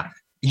 Yeah.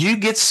 You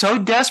get so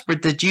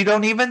desperate that you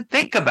don't even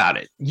think about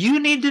it. You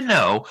need to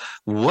know,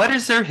 what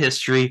is their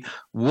history?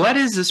 What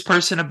is this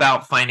person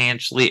about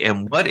financially?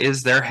 And what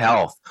is their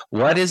health?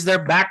 What is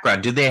their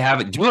background? Do they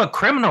do a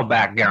criminal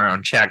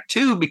background check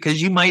too? Because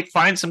you might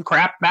find some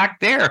crap back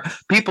there.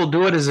 People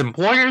do it as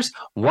employers.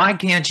 Why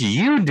can't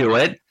you do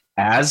it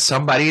as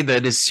somebody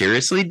that is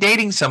seriously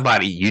dating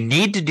somebody? You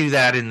need to do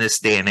that in this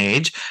day and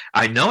age.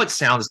 I know it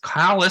sounds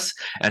callous.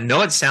 I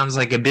know it sounds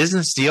like a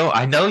business deal.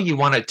 I know you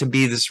want it to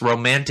be this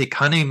romantic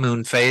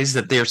honeymoon phase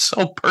that they're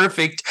so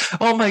perfect.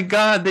 Oh my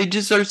God, they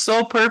just are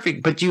so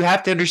perfect. But you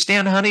have to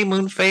understand,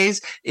 honeymoon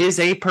phase is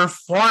a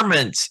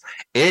performance.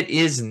 It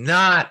is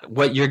not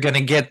what you're going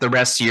to get the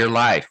rest of your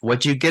life.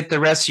 What you get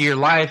the rest of your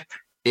life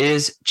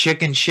is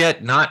chicken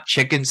shit, not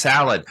chicken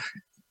salad.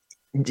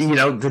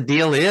 The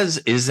deal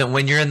is that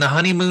when you're in the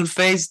honeymoon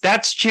phase,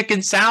 that's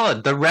chicken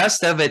salad. The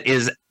rest of it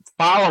is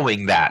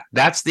following that.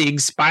 That's the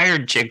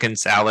expired chicken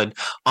salad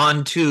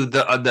onto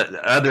the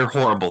other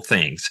horrible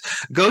things.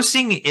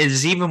 Ghosting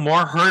is even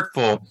more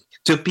hurtful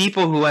to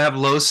people who have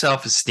low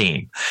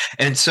self-esteem.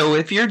 And so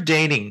if you're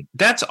dating,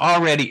 that's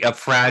already a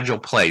fragile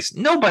place.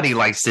 Nobody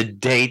likes to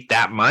date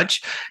that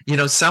much.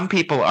 Some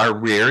people are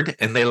weird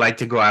and they like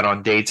to go out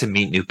on dates and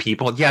meet new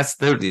people. Yes,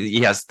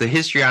 the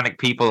histrionic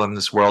people in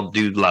this world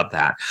do love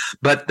that.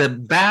 But the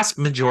vast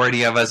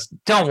majority of us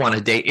don't want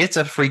to date. It's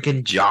a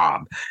freaking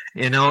job.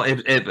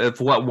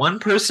 If what one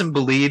person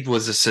believed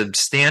was a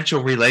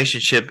substantial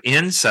relationship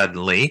ends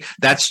suddenly,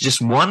 that's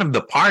just one of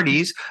the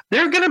parties,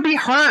 they're going to be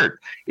hurt.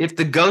 If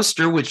the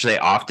ghoster, which they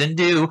often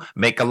do,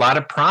 make a lot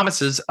of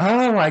promises,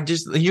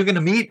 you're going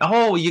to meet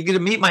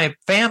my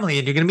family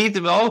and you're going to meet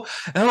them.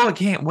 I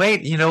can't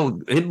wait.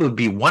 It would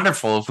be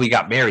wonderful if we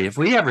got married. If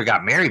we ever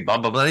got married, blah,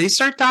 blah, blah. They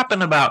start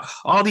talking about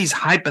all these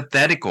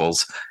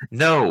hypotheticals.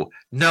 No.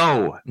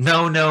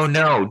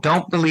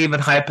 Don't believe in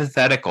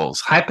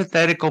hypotheticals.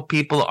 Hypothetical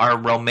people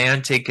are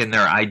romantic in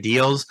their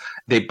ideals.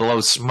 They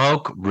blow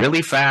smoke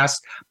really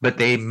fast, but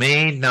they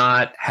may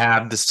not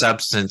have the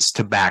substance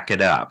to back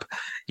it up.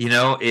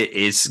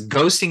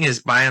 Ghosting is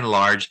by and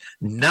large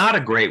not a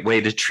great way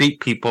to treat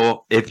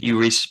people if you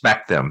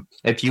respect them.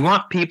 If you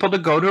want people to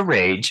go to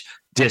rage,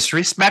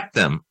 disrespect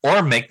them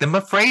or make them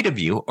afraid of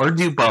you or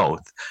do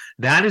both.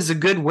 That is a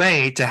good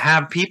way to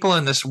have people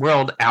in this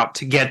world out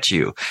to get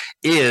you,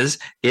 is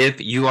if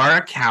you are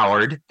a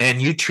coward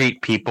and you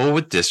treat people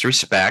with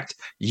disrespect,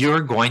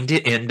 you're going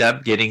to end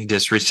up getting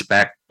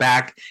disrespect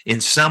back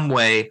in some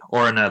way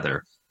or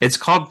another. It's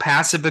called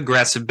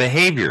passive-aggressive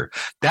behavior.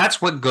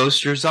 That's what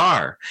ghosters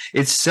are.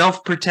 It's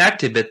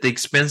self-protective at the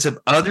expense of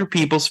other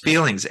people's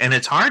feelings, and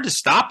it's hard to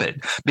stop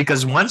it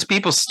because once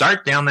people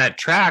start down that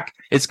track,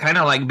 it's kind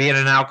of like being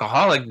an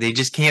alcoholic. They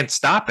just can't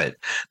stop it.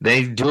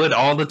 They do it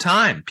all the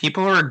time.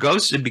 People who are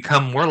ghosted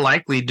become more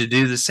likely to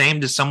do the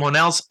same to someone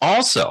else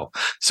also.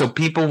 So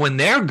people, when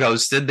they're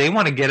ghosted, they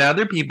want to get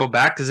other people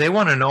back because they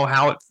want to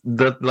know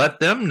let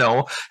them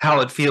know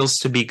how it feels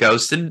to be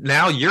ghosted.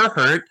 Now you're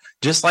hurt,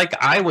 just like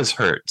I was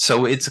hurt.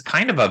 So it's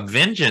kind of a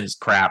vengeance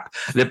crap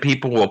that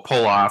people will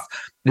pull off.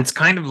 It's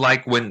kind of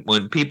like when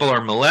people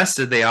are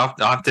molested, they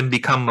often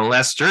become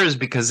molesters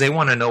because they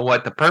want to know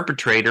what the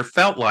perpetrator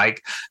felt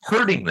like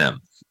hurting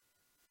them.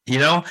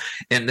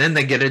 And then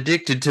they get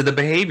addicted to the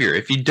behavior.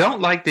 If you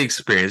don't like the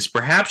experience,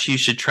 perhaps you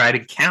should try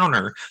to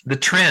counter the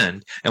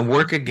trend and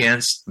work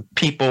against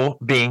people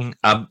being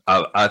a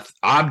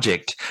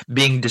object,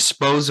 being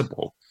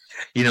disposable.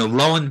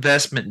 Low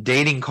investment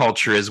dating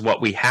culture is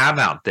what we have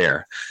out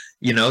there.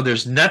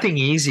 There's nothing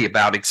easy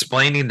about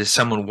explaining to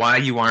someone why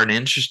you aren't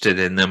interested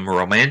in them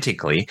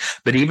romantically,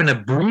 but even a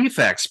brief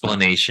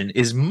explanation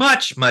is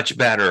much, much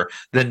better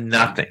than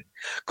nothing.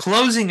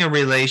 Closing a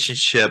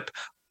relationship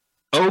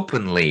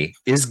openly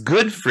is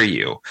good for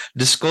you.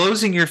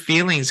 Disclosing your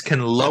feelings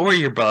can lower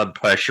your blood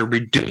pressure,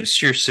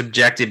 reduce your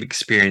subjective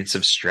experience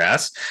of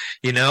stress.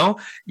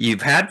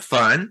 You've had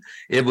fun.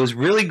 It was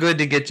really good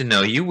to get to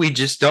know you. We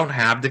just don't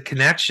have the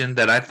connection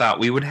that I thought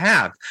we would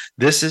have.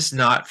 This is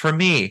not for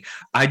me.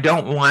 I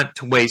don't want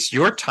to waste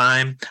your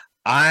time.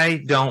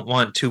 I don't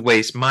want to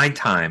waste my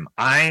time.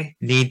 I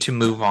need to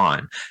move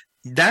on.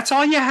 That's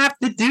all you have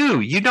to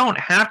do. You don't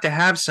have to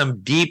have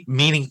some deep,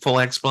 meaningful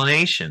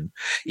explanation.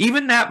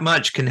 Even that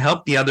much can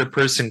help the other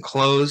person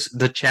close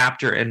the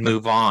chapter and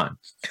move on.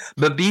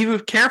 But be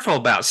careful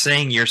about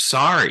saying you're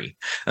sorry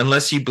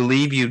unless you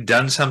believe you've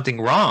done something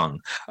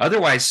wrong.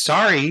 Otherwise,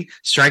 sorry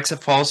strikes a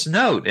false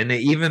note, and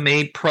it even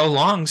may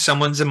prolong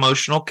someone's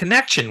emotional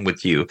connection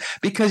with you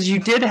because you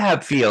did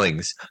have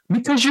feelings,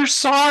 because you're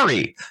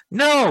sorry.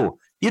 No.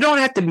 You don't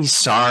have to be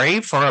sorry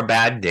for a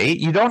bad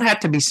date. You don't have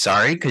to be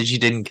sorry because you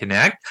didn't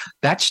connect.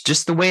 That's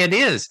just the way it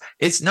is.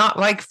 It's not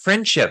like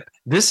friendship.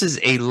 This is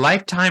a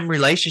lifetime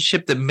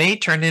relationship that may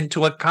turn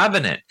into a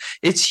covenant.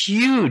 It's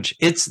huge.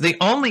 It's the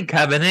only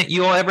covenant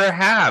you'll ever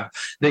have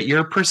that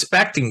you're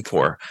prospecting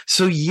for.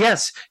 So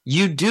yes,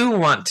 you do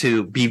want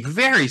to be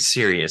very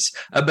serious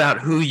about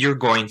who you're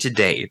going to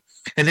date.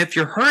 And if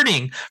you're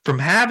hurting from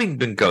having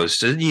been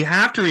ghosted, you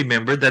have to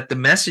remember that the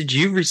message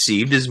you've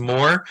received is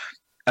more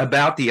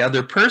about the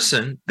other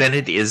person than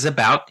it is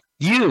about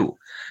you.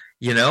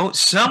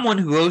 Someone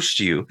who ghosts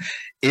you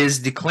is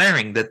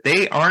declaring that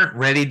they aren't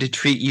ready to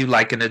treat you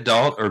like an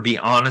adult or be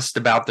honest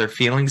about their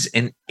feelings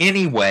in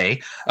any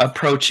way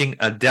approaching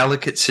a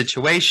delicate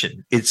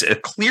situation. It's a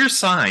clear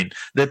sign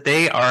that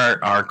they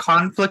are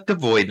conflict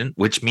avoidant,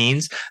 which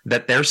means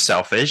that they're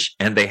selfish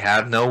and they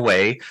have no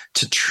way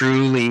to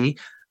truly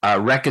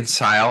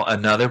reconcile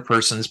another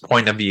person's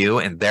point of view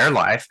in their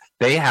life.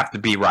 They have to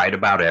be right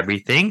about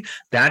everything.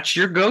 That's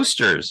your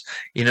ghosters.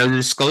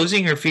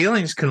 Disclosing your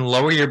feelings can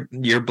lower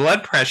your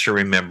blood pressure.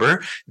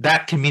 Remember,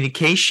 that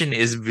communication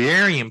is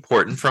very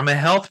important from a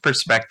health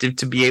perspective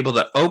to be able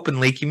to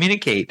openly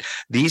communicate.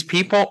 These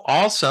people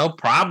also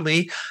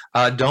probably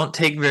don't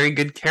take very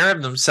good care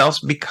of themselves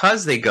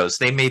because they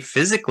ghost. They may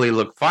physically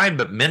look fine,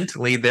 but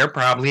mentally they're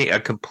probably a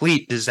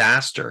complete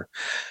disaster.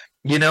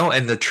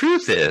 And the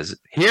truth is,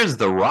 here's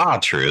the raw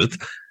truth.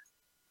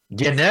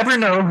 You never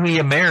know who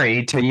you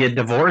marry till you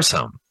divorce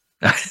them.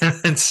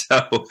 And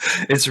so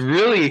it's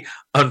really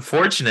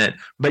unfortunate,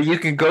 but you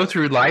can go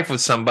through life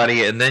with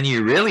somebody and then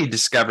you really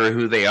discover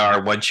who they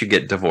are once you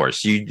get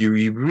divorced.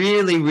 You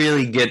really,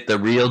 really get the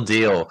real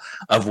deal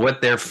of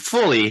what they're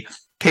fully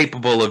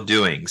capable of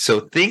doing. So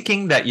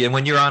thinking that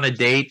when you're on a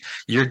date,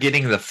 you're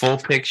getting the full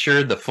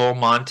picture, the full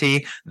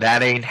Monty,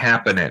 that ain't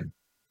happening.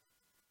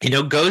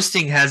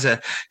 Ghosting has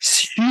a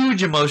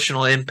huge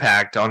emotional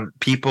impact on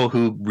people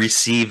who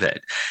receive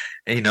it.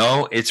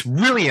 It's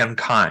really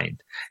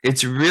unkind.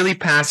 It's really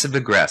passive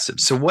aggressive.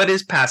 So what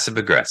is passive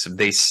aggressive?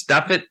 They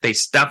stuff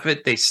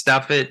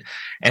it.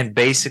 And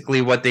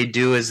basically what they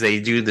do is they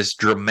do this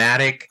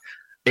dramatic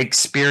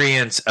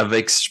experience of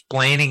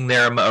explaining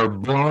or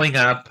blowing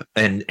up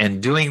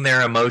and doing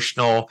their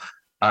emotional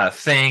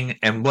thing.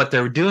 And what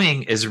they're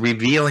doing is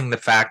revealing the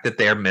fact that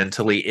they're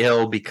mentally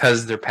ill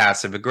because they're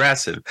passive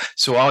aggressive.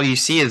 So all you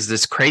see is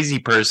this crazy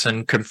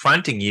person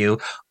confronting you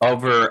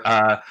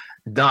over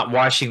not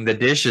washing the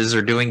dishes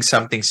or doing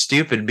something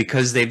stupid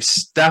because they've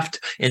stuffed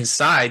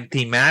inside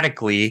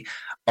thematically,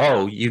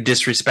 oh, you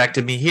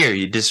disrespected me here,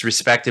 you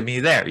disrespected me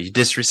there, you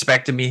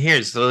disrespected me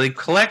here. So they've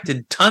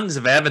collected tons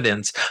of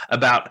evidence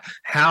about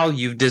how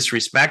you've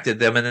disrespected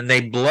them, and then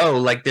they blow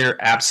like they're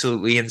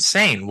absolutely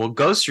insane. Well,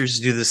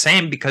 ghosters do the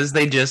same because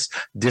they just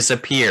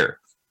disappear.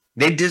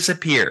 They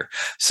disappear.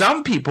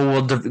 Some people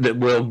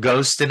will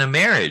ghost in a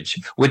marriage,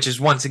 which is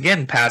once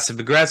again passive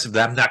aggressive.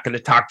 I'm not going to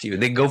talk to you.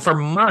 They go for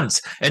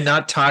months and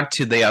not talk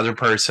to the other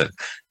person.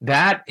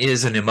 That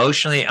is an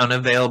emotionally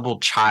unavailable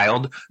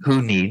child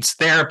who needs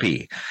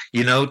therapy.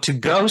 To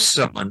ghost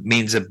someone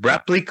means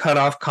abruptly cut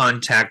off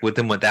contact with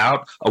them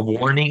without a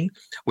warning,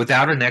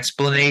 without an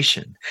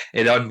explanation.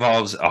 It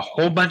involves a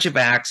whole bunch of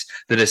acts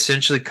that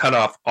essentially cut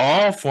off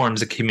all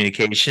forms of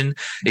communication,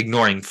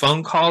 ignoring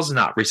phone calls,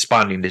 not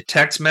responding to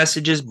text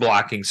messages,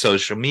 blocking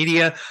social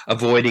media,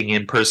 avoiding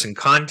in-person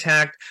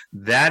contact.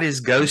 That is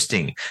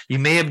ghosting. You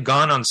may have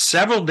gone on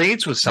several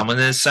dates with someone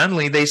and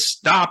suddenly they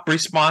stop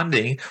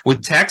responding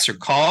with texts or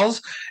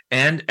calls,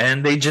 and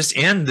they just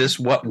end this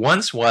what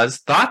once was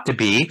thought to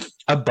be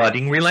a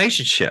budding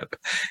relationship.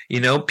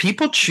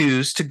 People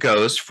choose to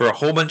ghost for a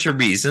whole bunch of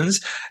reasons,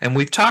 and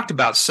we've talked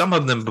about some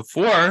of them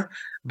before,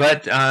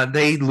 but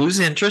they lose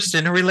interest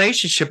in a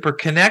relationship or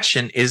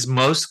connection is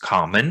most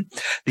common.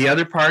 The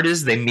other part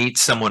is they meet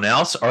someone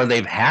else, or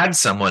they've had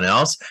someone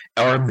else,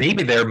 or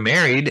maybe they're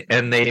married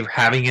and they're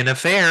having an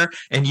affair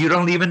and you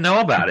don't even know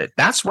about it.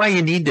 That's why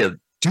you need to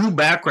do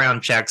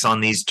background checks on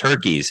these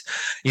turkeys.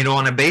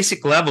 On a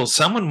basic level,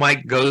 someone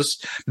might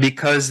ghost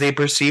because they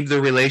perceive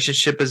the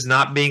relationship as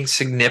not being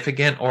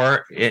significant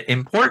or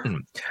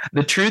important.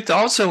 The truth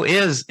also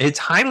is it's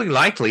highly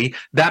likely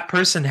that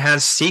person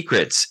has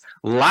secrets,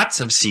 lots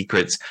of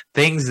secrets,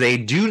 things they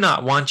do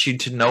not want you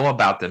to know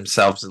about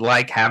themselves,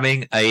 like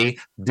having a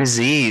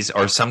disease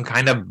or some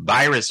kind of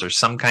virus or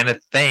some kind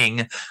of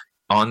thing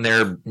on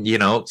their,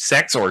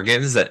 sex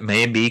organs that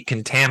may be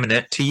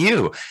contaminant to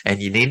you.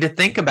 And you need to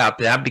think about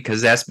that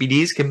because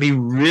STDs can be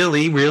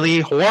really,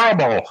 really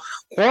horrible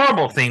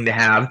thing to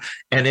have.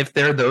 And if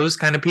they're those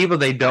kind of people,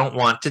 they don't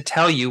want to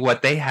tell you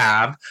what they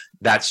have.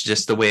 That's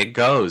just the way it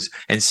goes.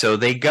 And so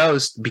they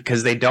ghost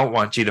because they don't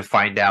want you to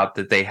find out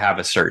that they have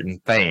a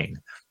certain thing.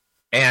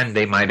 And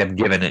they might have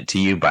given it to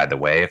you, by the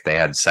way, if they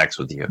had sex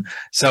with you.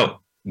 So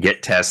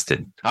get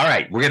tested. All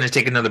right, we're going to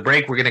take another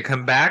break. We're going to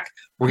come back.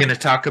 We're going to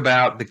talk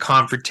about the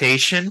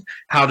confrontation,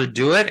 how to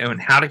do it,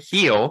 and how to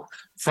heal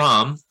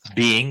from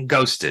being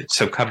ghosted.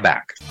 So come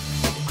back.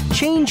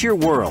 Change your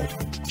world.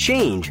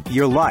 Change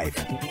your life.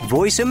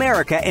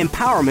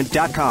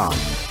 VoiceAmericaEmpowerment.com.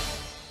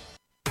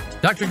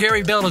 Dr.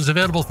 Gary Bell is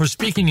available for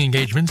speaking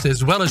engagements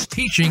as well as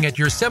teaching at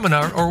your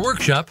seminar or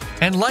workshop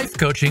and life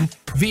coaching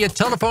via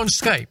telephone,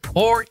 Skype,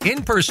 or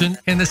in person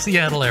in the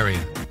Seattle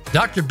area.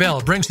 Dr.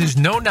 Bell brings his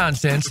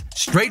no-nonsense,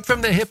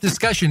 straight-from-the-hip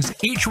discussions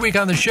each week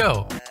on the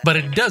show, but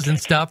it doesn't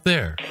stop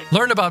there.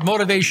 Learn about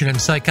motivation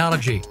and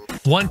psychology,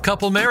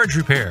 one-couple marriage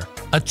repair,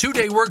 a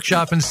 2-day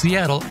workshop in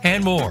Seattle,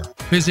 and more.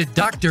 Visit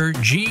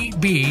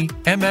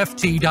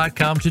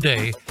drgbmft.com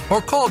today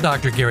or call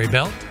Dr. Gary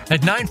Bell at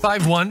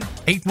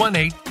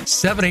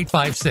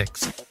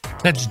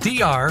 951-818-7856. That's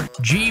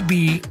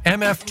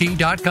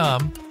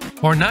drgbmft.com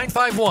or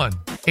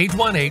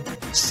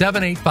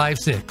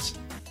 951-818-7856.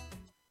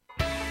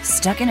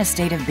 Stuck in a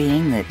state of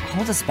being that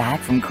holds us back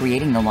from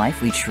creating the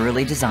life we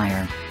truly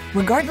desire?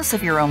 Regardless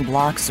of your own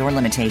blocks or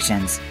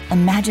limitations,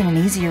 imagine an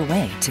easier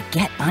way to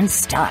get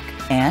unstuck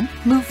and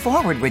move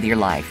forward with your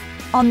life.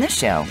 On this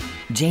show,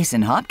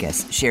 Jason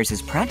Hopkins shares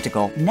his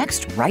practical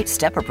next right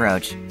step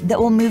approach that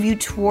will move you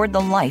toward the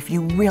life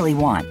you really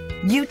want.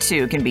 You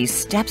too can be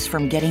steps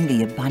from getting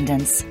the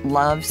abundance,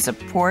 love,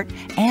 support,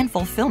 and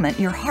fulfillment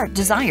your heart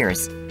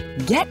desires.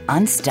 Get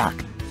unstuck.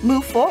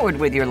 Move forward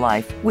with your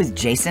life with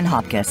Jason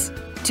Hopkins.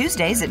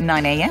 Tuesdays at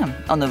 9 a.m.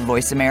 on the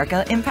Voice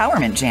America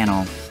Empowerment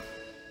Channel.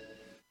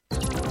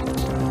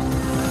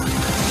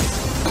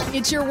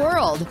 It's your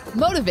world.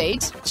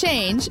 Motivate,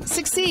 change,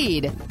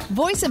 succeed.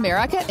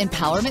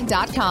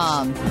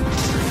 VoiceAmericaEmpowerment.com.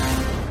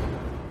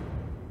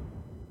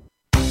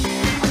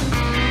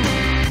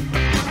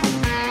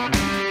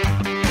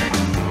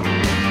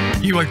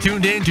 You are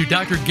tuned in to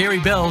Dr. Gary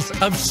Bell's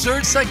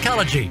Absurd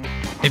Psychology.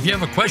 If you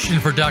have a question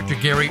for Dr.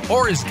 Gary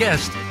or his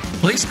guest,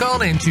 please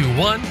call in to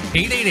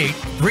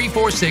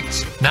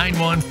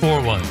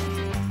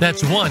 1-888-346-9141.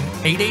 That's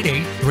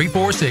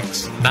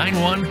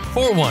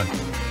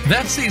 1-888-346-9141.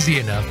 That's easy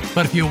enough,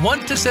 but if you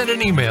want to send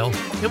an email,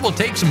 it will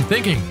take some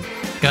thinking.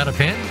 Got a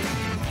pen?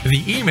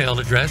 The email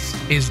address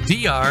is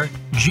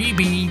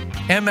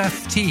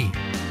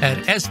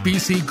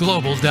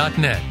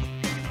drgbmft@sbcglobal.net.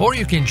 Or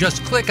you can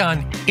just click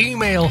on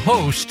Email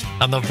Host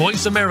on the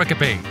Voice America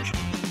page.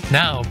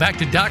 Now, back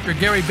to Dr.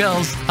 Gary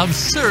Bell's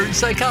Absurd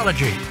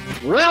Psychology.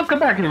 Welcome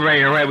back,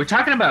 everybody. All right, we're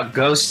talking about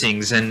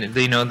ghostings, and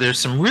there's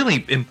some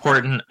really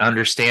important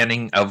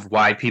understanding of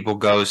why people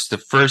ghost. The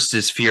first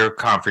is fear of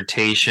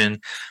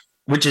confrontation,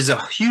 which is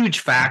a huge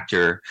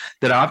factor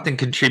that often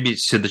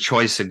contributes to the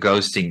choice of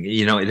ghosting.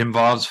 It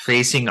involves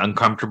facing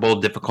uncomfortable,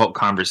 difficult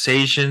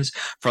conversations.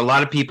 For a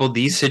lot of people,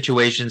 these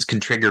situations can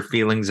trigger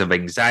feelings of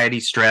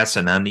anxiety, stress,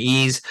 and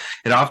unease.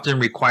 It often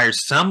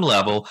requires some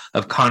level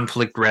of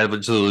conflict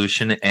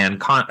resolution and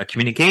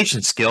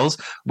communication skills,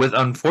 which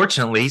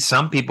unfortunately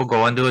some people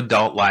go into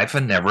adult life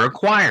and never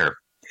acquire.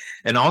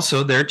 And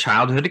also their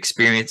childhood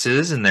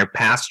experiences and their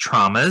past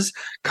traumas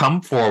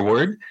come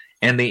forward,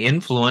 and they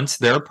influence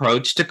their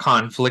approach to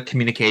conflict,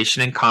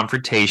 communication, and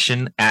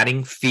confrontation,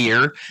 adding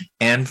fear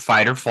and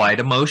fight or flight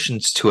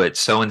emotions to it.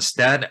 So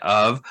instead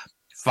of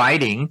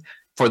fighting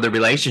for the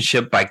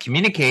relationship by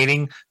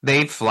communicating,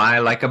 they fly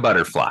like a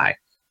butterfly.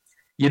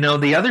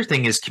 The other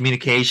thing is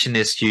communication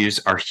issues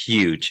are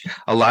huge.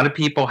 A lot of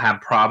people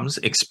have problems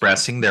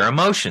expressing their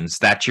emotions.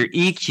 That's your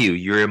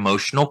EQ, your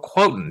emotional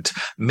quotient.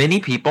 Many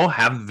people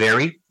have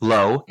very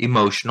low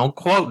emotional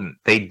quotient.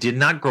 They did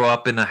not grow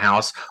up in a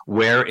house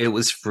where it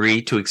was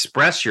free to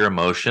express your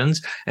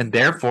emotions, and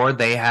therefore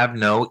they have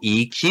no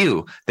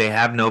EQ. They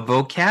have no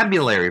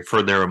vocabulary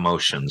for their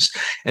emotions.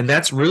 And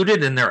that's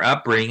rooted in their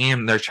upbringing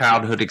and their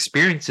childhood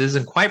experiences.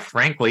 And quite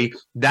frankly,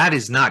 that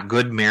is not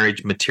good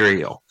marriage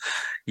material.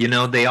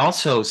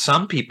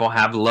 Some people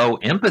have low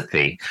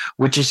empathy,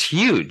 which is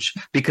huge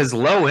because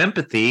low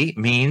empathy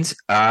means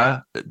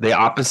the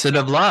opposite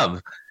of love.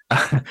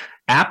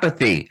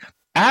 Apathy.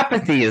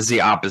 Apathy is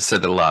the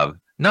opposite of love,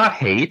 not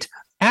hate,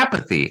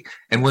 apathy.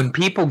 And when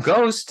people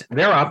ghost,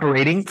 they're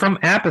operating from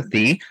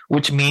apathy,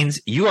 which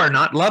means you are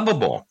not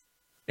lovable.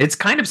 It's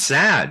kind of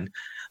sad.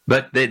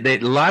 But a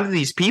lot of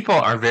these people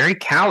are very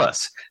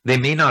callous. They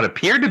may not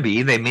appear to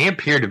be. They may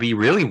appear to be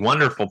really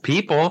wonderful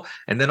people,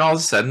 and then all of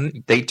a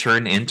sudden they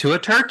turn into a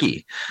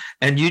turkey.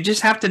 And you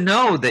just have to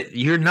know that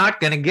you're not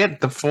going to get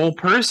the full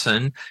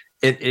person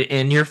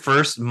in your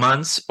first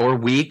months or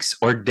weeks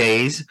or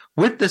days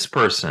with this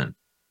person.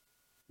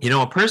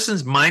 A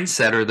person's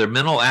mindset or their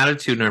mental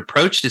attitude and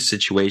approach to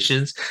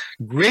situations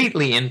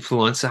greatly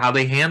influence how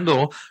they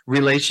handle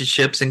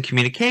relationships and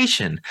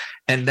communication.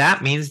 And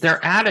that means their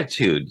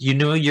attitude.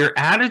 Your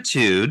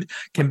attitude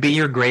can be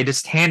your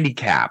greatest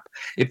handicap.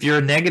 If you're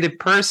a negative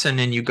person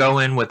and you go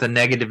in with a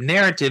negative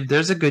narrative,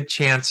 there's a good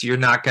chance you're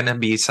not going to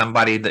be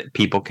somebody that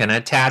people can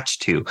attach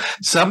to.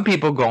 Some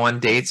people go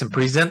on dates and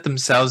present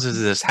themselves as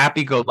this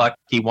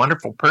happy-go-lucky,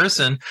 wonderful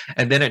person,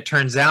 and then it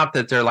turns out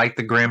that they're like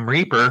the Grim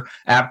Reaper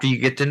after you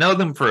get to know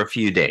them for a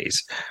few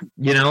days.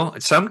 In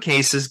some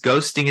cases,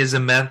 ghosting is a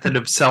method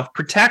of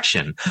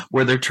self-protection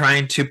where they're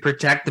trying to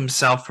protect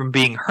themselves from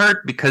being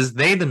hurt because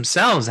they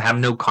themselves have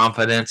no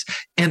confidence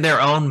in their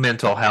own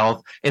mental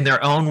health, in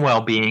their own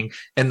well-being,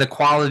 and the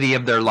quality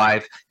of their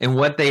life and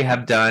what they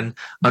have done.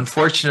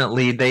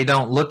 Unfortunately, they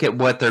don't look at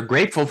what they're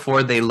grateful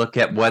for. They look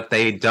at what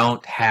they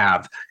don't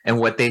have and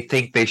what they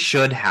think they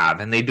should have.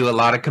 And they do a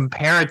lot of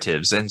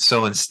comparatives. And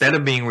so instead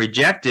of being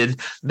rejected,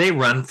 they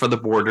run for the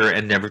border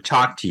and never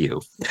talk to you.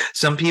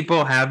 Some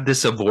people have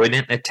this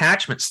avoidant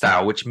attachment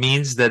style, which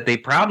means that they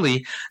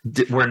probably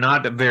were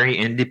not a very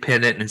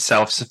independent and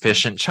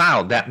self-sufficient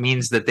child. That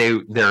means that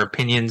their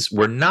opinions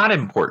were not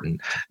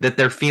important, that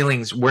their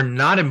feelings were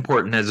not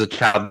important as a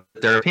child,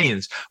 their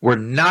opinions were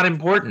not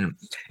important.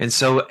 And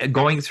so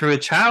going through a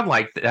child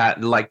like that,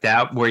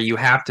 where you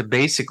have to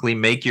basically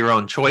make your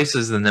own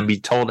choices and then be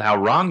told how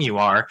wrong you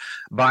are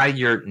by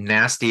your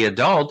nasty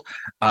adult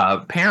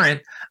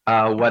parent,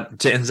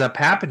 what ends up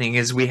happening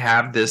is we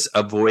have this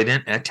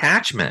avoidant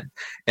attachment.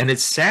 And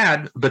it's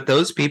sad, but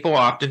those people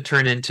often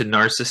turn into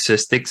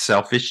narcissistic,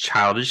 selfish,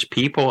 childish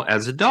people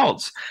as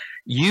adults.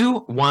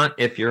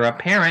 If you're a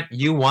parent,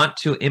 you want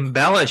to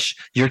embellish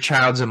your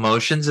child's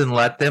emotions and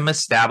let them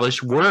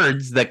establish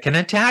words that can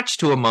attach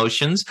to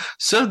emotions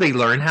so they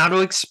learn how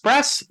to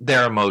express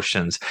their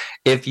emotions.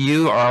 If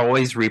you are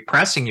always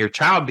repressing your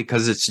child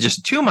because it's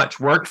just too much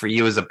work for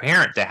you as a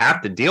parent to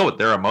have to deal with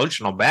their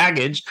emotional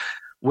baggage,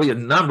 well,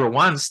 number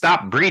one,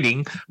 stop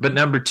breeding. But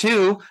number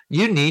two,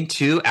 you need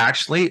to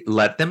actually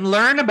let them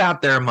learn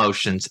about their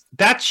emotions.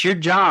 That's your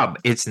job.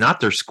 It's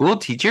not their school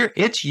teacher.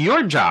 It's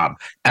your job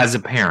as a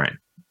parent.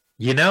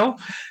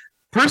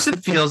 Person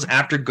feels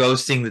after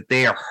ghosting that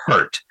they are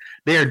hurt.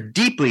 They are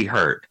deeply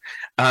hurt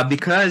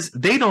because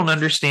they don't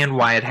understand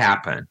why it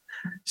happened.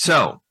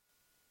 So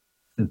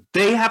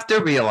they have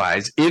to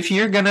realize if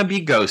you're going to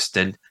be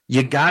ghosted,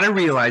 You got to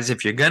realize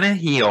if you're going to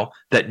heal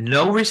that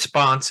no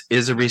response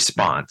is a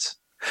response.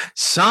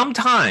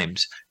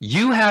 Sometimes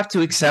you have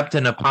to accept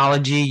an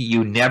apology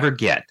you never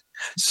get.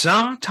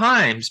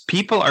 Sometimes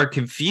people are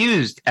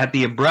confused at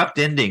the abrupt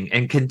ending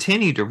and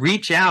continue to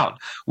reach out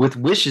with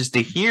wishes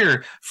to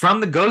hear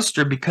from the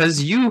ghoster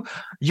because you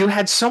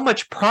had so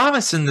much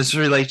promise in this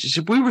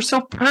relationship. We were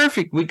so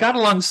perfect. We got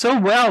along so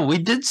well. We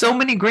did so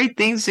many great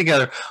things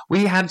together.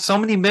 We had so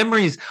many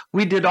memories.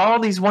 We did all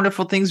these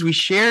wonderful things. We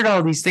shared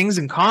all these things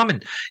in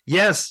common.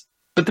 Yes.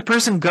 But the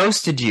person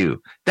ghosted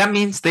you. That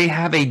means they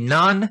have a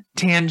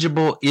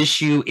non-tangible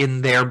issue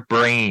in their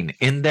brain,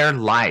 in their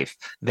life.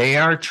 They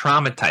are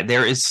traumatized.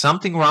 There is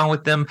something wrong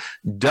with them.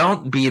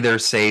 Don't be their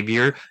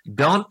savior.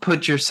 Don't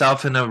put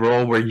yourself in a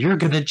role where you're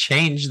going to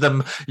change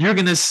them. You're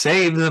going to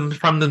save them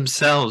from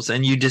themselves.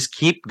 And you just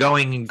keep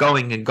going and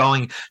going and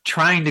going,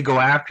 trying to go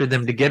after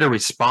them to get a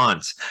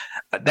response.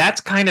 That's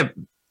kind of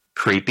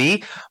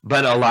creepy,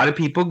 but a lot of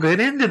people get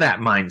into that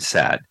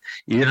mindset,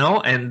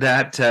 and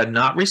that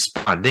not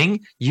responding,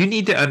 you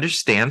need to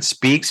understand,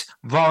 speaks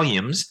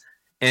volumes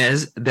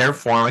as their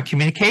form of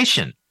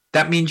communication.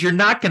 That means you're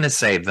not going to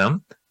save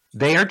them.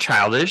 They are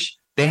childish.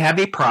 They have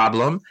a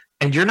problem,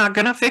 and you're not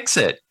going to fix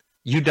it.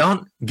 You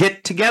don't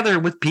get together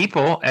with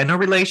people in a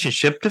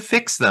relationship to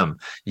fix them.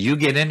 You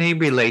get in a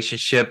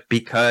relationship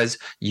because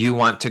you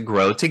want to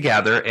grow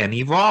together and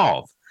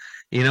evolve.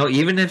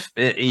 Even if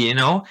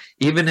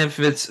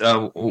it's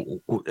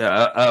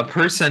a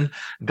person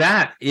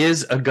that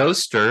is a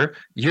ghoster,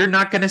 you're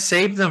not going to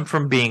save them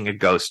from being a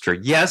ghoster.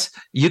 Yes,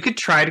 you could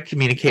try to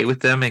communicate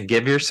with them and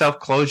give yourself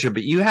closure,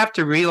 but you have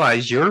to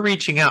realize you're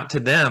reaching out to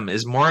them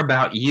is more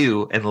about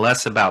you and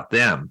less about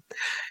them.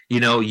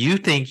 You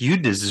think you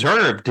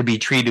deserve to be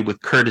treated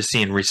with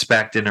courtesy and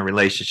respect in a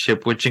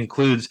relationship, which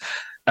includes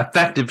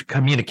effective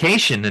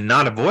communication and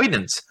not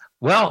avoidance.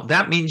 Well,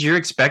 that means you're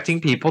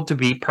expecting people to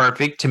be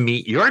perfect to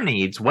meet your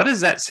needs. What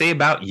does that say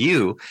about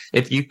you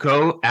if you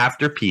go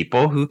after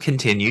people who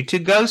continue to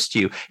ghost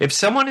you? If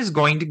someone is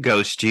going to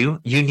ghost you,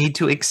 you need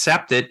to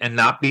accept it and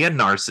not be a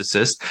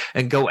narcissist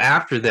and go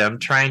after them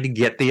trying to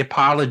get the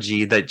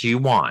apology that you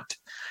want.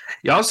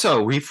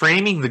 Also,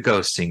 reframing the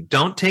ghosting.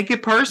 Don't take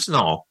it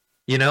personal.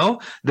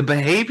 The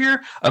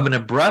behavior of an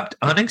abrupt,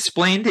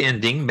 unexplained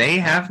ending may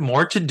have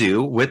more to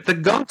do with the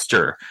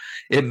ghoster.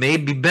 It may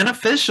be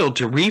beneficial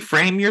to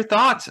reframe your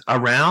thoughts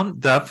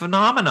around the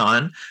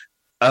phenomenon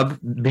of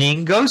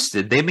being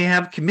ghosted. They may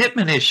have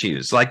commitment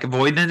issues like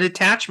avoidant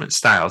attachment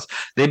styles.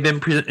 They've been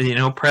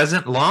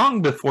present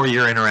long before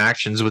your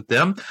interactions with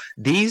them.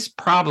 These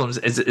problems,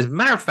 as a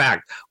matter of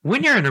fact,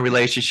 when you're in a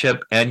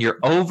relationship and you're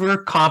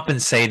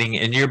overcompensating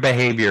in your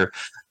behavior,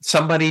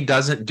 somebody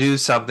doesn't do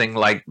something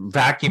like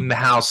vacuum the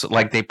house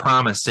like they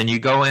promised, and you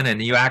go in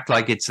and you act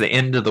like it's the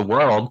end of the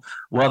world.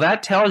 Well,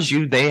 that tells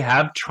you they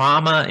have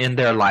trauma in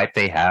their life.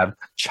 They have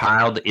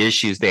child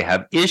issues. They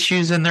have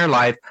issues in their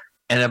life.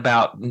 And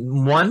about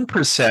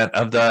 1%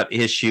 of that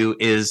issue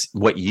is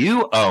what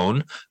you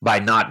own by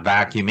not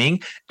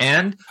vacuuming.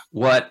 And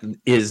what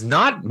is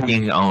not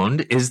being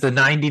owned is the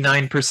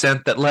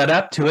 99% that led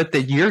up to it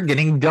that you're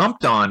getting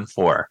dumped on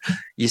for.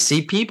 You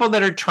see, people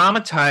that are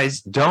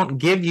traumatized don't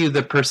give you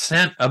the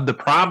percent of the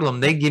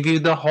problem. They give you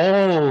the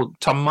whole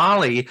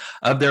tamale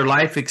of their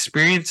life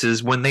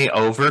experiences when they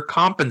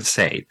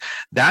overcompensate.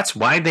 That's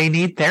why they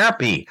need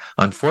therapy.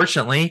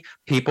 Unfortunately,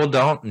 people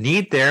don't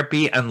need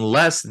therapy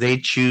unless they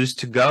choose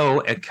to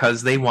go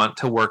because they want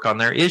to work on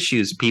their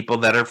issues. People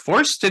that are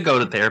forced to go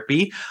to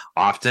therapy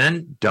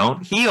often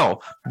don't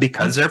heal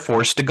because they're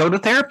forced to go to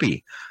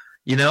therapy.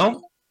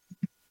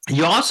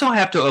 You also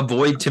have to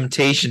avoid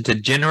temptation to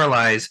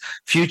generalize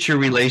future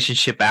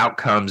relationship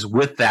outcomes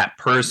with that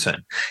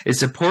person.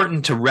 It's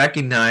important to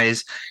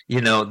recognize,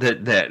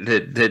 that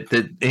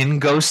in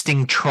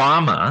ghosting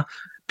trauma,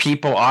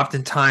 people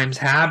oftentimes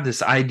have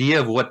this idea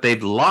of what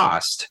they've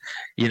lost.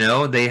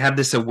 They have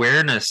this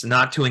awareness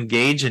not to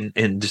engage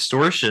in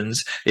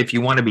distortions if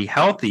you want to be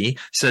healthy,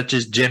 such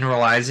as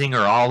generalizing or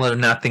all or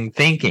nothing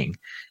thinking.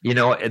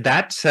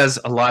 That says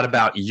a lot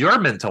about your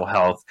mental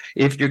health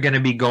if you're going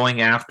to be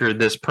going after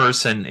this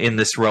person in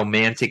this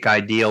romantic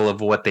ideal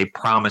of what they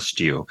promised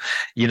you.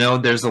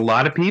 There's a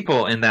lot of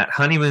people in that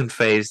honeymoon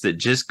phase that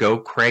just go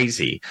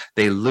crazy.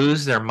 They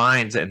lose their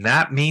minds, and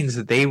that means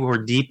that they were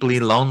deeply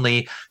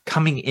lonely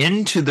coming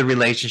into the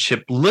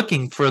relationship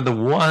looking for the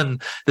one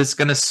that's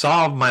going to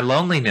solve my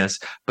loneliness.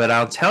 But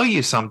I'll tell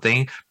you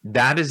something,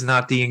 that is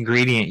not the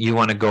ingredient you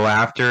want to go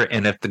after.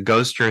 And if the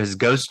ghoster has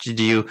ghosted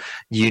you,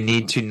 you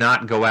need to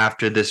not go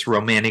after this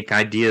romantic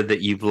idea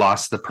that you've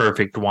lost the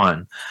perfect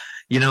one.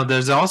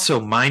 There's also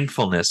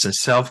mindfulness and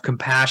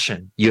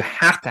self-compassion. You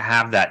have to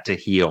have that to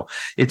heal.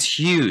 It's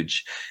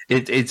huge.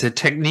 It's a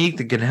technique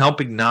that can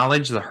help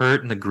acknowledge the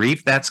hurt and the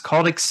grief. That's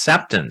called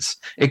acceptance.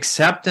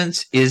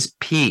 Acceptance is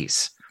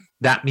peace.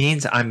 That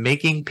means I'm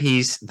making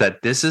peace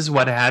that this is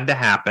what had to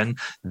happen.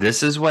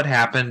 This is what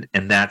happened,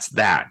 and that's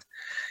that.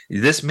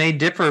 This may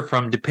differ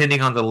from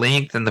depending on the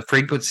length and the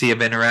frequency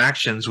of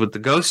interactions with the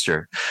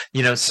ghoster.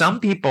 Some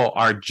people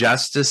are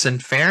justice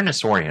and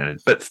fairness oriented,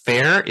 but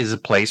fair is a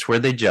place where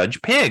they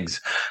judge pigs.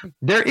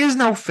 There is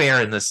no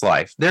fair in this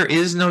life. There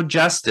is no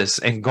justice,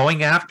 and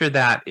going after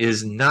that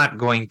is not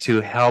going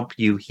to help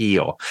you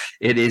heal.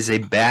 It is a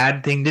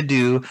bad thing to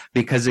do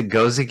because it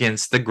goes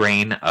against the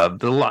grain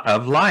of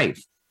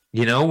life.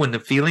 When the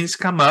feelings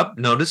come up,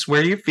 notice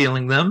where you're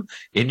feeling them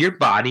in your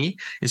body.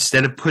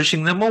 Instead of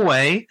pushing them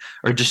away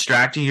or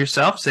distracting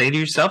yourself, say to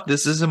yourself,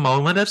 this is a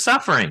moment of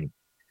suffering.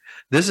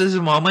 This is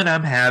a moment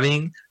I'm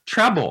having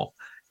trouble.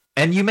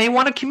 And you may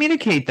want to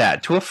communicate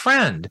that to a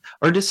friend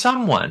or to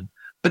someone.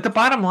 But the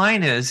bottom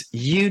line is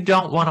you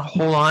don't want to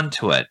hold on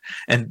to it.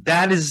 And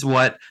that is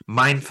what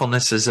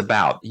mindfulness is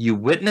about. You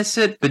witness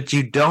it, but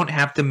you don't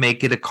have to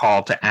make it a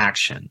call to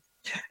action.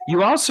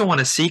 You also want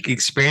to seek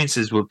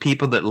experiences with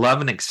people that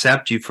love and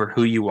accept you for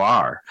who you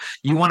are.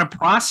 You want to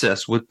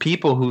process with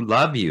people who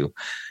love you.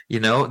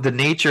 The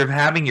nature of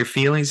having your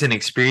feelings and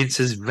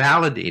experiences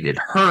validated,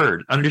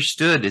 heard,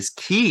 understood is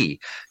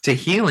key to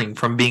healing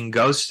from being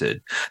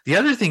ghosted. The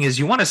other thing is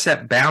you want to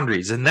set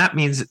boundaries, and that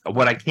means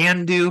what I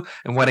can do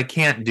and what I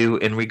can't do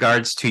in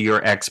regards to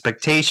your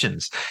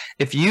expectations.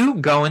 If you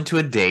go into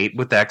a date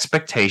with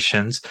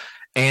expectations,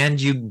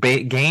 and you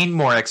gain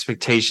more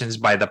expectations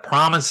by the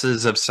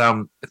promises of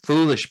some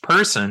foolish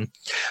person,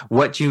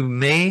 what you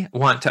may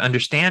want to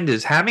understand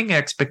is having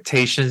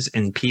expectations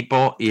in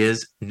people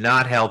is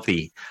not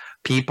healthy.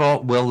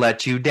 People will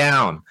let you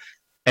down.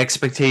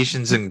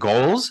 Expectations and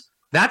goals,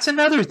 that's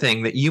another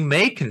thing that you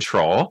may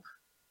control,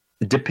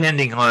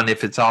 depending on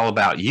if it's all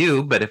about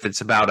you. But if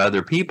it's about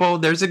other people,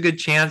 there's a good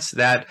chance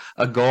that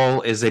a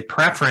goal is a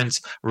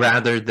preference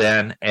rather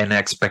than an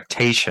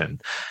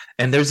expectation.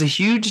 And there's a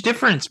huge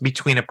difference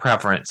between a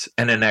preference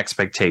and an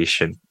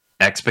expectation.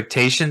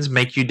 Expectations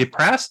make you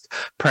depressed.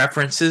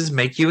 Preferences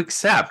make you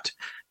accept.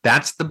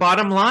 That's the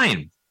bottom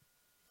line.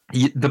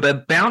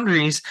 The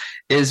boundaries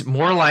is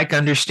more like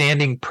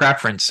understanding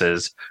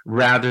preferences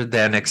rather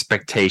than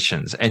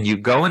expectations. And you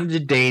go into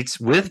dates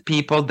with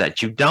people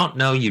that you don't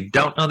know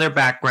their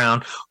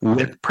background,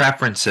 with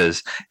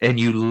preferences, and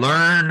you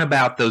learn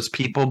about those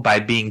people by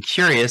being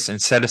curious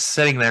instead of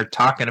sitting there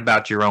talking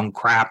about your own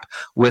crap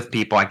with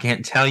people. I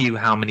can't tell you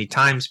how many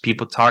times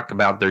people talk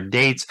about their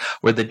dates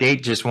where the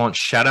date just won't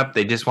shut up.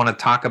 They just want to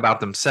talk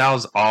about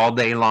themselves all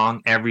day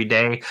long, every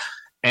day.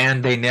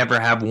 And they never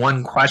have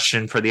one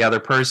question for the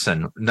other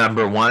person.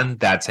 Number one,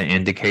 that's an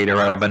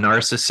indicator of a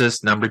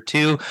narcissist. Number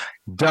two,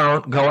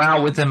 don't go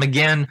out with them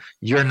again.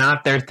 You're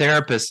not their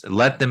therapist.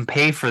 Let them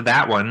pay for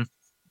that one.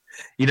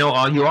 You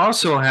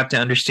also have to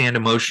understand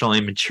emotional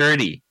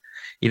immaturity.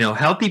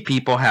 Healthy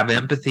people have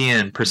empathy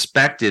and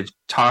perspective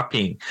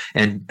talking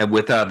and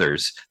with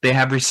others. They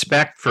have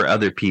respect for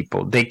other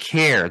people. They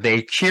care.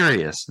 They're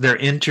curious. They're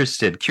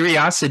interested.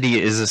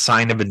 Curiosity is a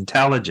sign of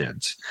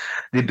intelligence.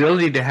 The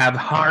ability to have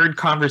hard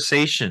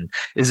conversation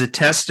is a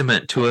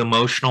testament to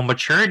emotional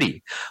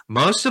maturity.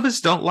 Most of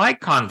us don't like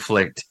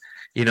conflict.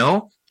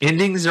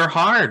 Endings are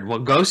hard. Well,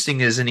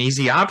 ghosting is an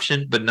easy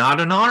option, but not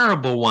an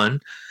honorable one.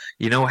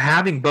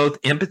 Having both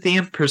empathy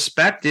and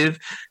perspective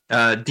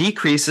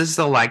decreases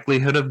the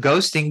likelihood of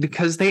ghosting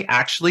because they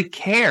actually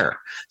care.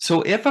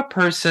 So if a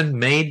person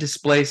may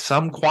display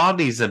some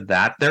qualities of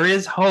that, there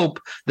is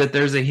hope that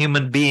there's a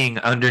human being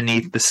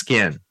underneath the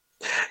skin.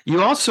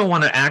 You also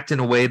want to act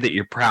in a way that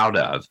you're proud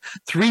of.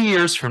 3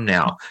 years from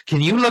now, can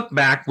you look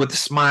back with a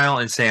smile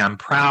and say, I'm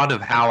proud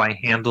of how I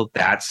handled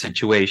that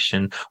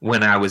situation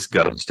when I was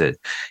ghosted?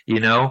 You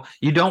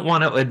don't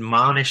want to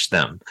admonish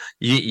them.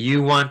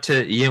 You want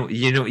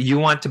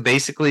to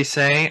basically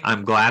say,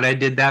 I'm glad I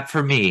did that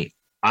for me.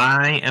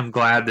 I am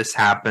glad this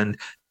happened.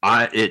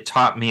 It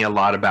taught me a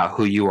lot about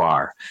who you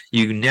are.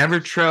 You never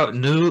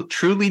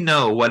truly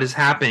know what is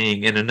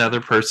happening in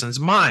another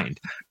person's mind.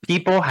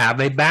 People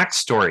have a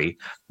backstory.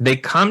 They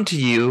come to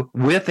you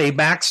with a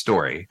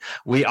backstory.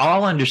 We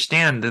all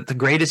understand that the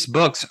greatest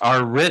books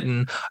are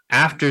written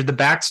after the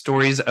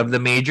backstories of the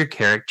major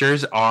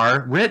characters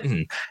are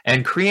written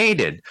and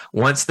created.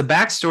 Once the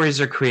backstories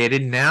are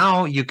created,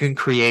 now you can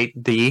create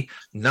the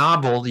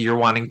novel you're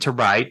wanting to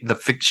write, the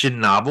fiction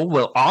novel.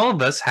 Well, all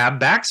of us have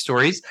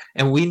backstories,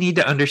 and we need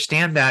to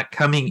understand that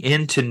coming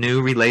into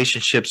new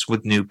relationships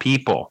with new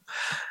people.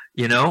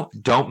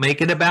 Don't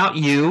make it about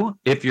you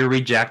if you're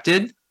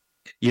rejected.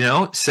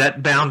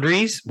 Set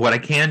boundaries, what I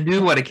can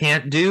do, what I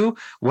can't do,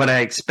 what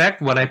I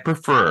expect, what I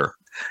prefer.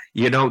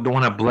 You don't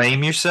want to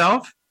blame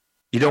yourself.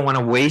 You don't want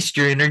to waste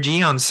your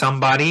energy on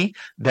somebody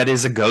that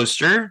is a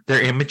ghoster.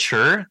 They're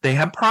immature. They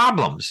have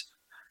problems.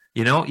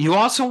 You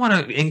also want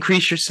to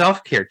increase your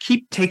self-care.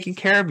 Keep taking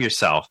care of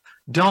yourself.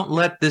 Don't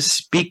let this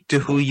speak to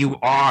who you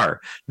are.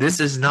 This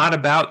is not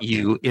about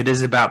you. It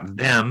is about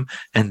them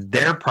and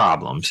their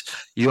problems.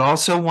 You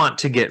also want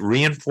to get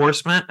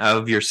reinforcement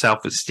of your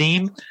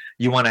self-esteem.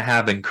 You want to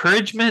have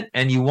encouragement,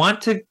 and you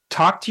want to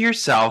talk to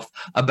yourself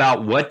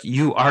about what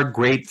you are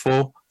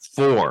grateful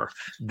for.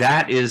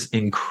 That is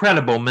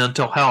incredible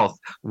mental health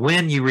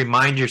when you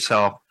remind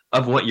yourself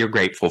of what you're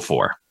grateful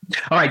for.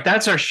 All right,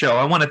 that's our show.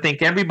 I want to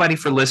thank everybody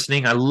for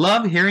listening. I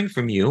love hearing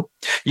from you.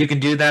 You can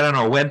do that on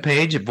our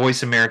webpage at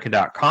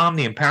voiceamerica.com,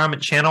 the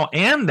Empowerment Channel,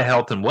 and the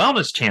Health and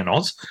Wellness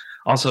channels.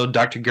 Also,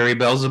 Dr. Gary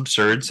Bell's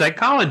Absurd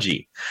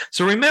Psychology.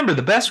 So remember,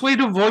 the best way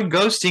to avoid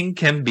ghosting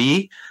can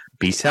be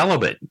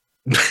celibate.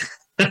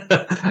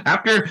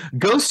 After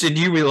ghosted,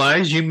 you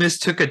realize you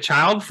mistook a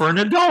child for an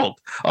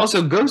adult.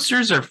 Also,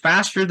 ghosters are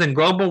faster than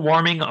global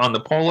warming on the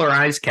polar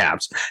ice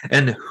caps.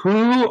 And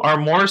who are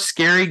more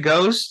scary,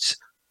 ghosts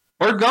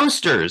or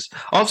ghosters?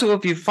 Also,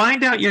 if you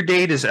find out your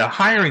date is a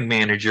hiring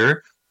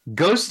manager,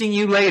 ghosting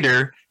you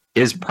later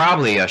is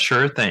probably a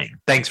sure thing.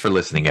 Thanks for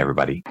listening,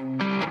 everybody.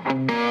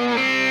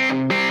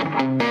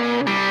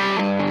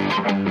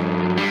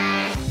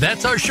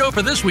 That's our show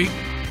for this week.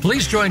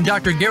 Please join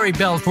Dr. Gary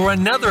Bell for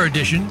another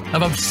edition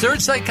of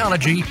Absurd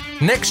Psychology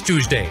next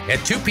Tuesday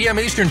at 2 p.m.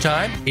 Eastern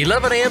Time,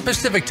 11 a.m.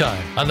 Pacific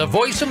Time on the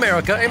Voice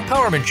America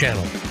Empowerment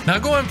Channel. Now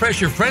go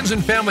impress your friends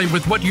and family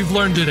with what you've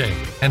learned today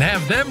and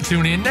have them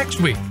tune in next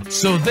week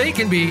so they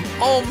can be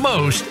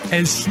almost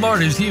as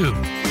smart as you.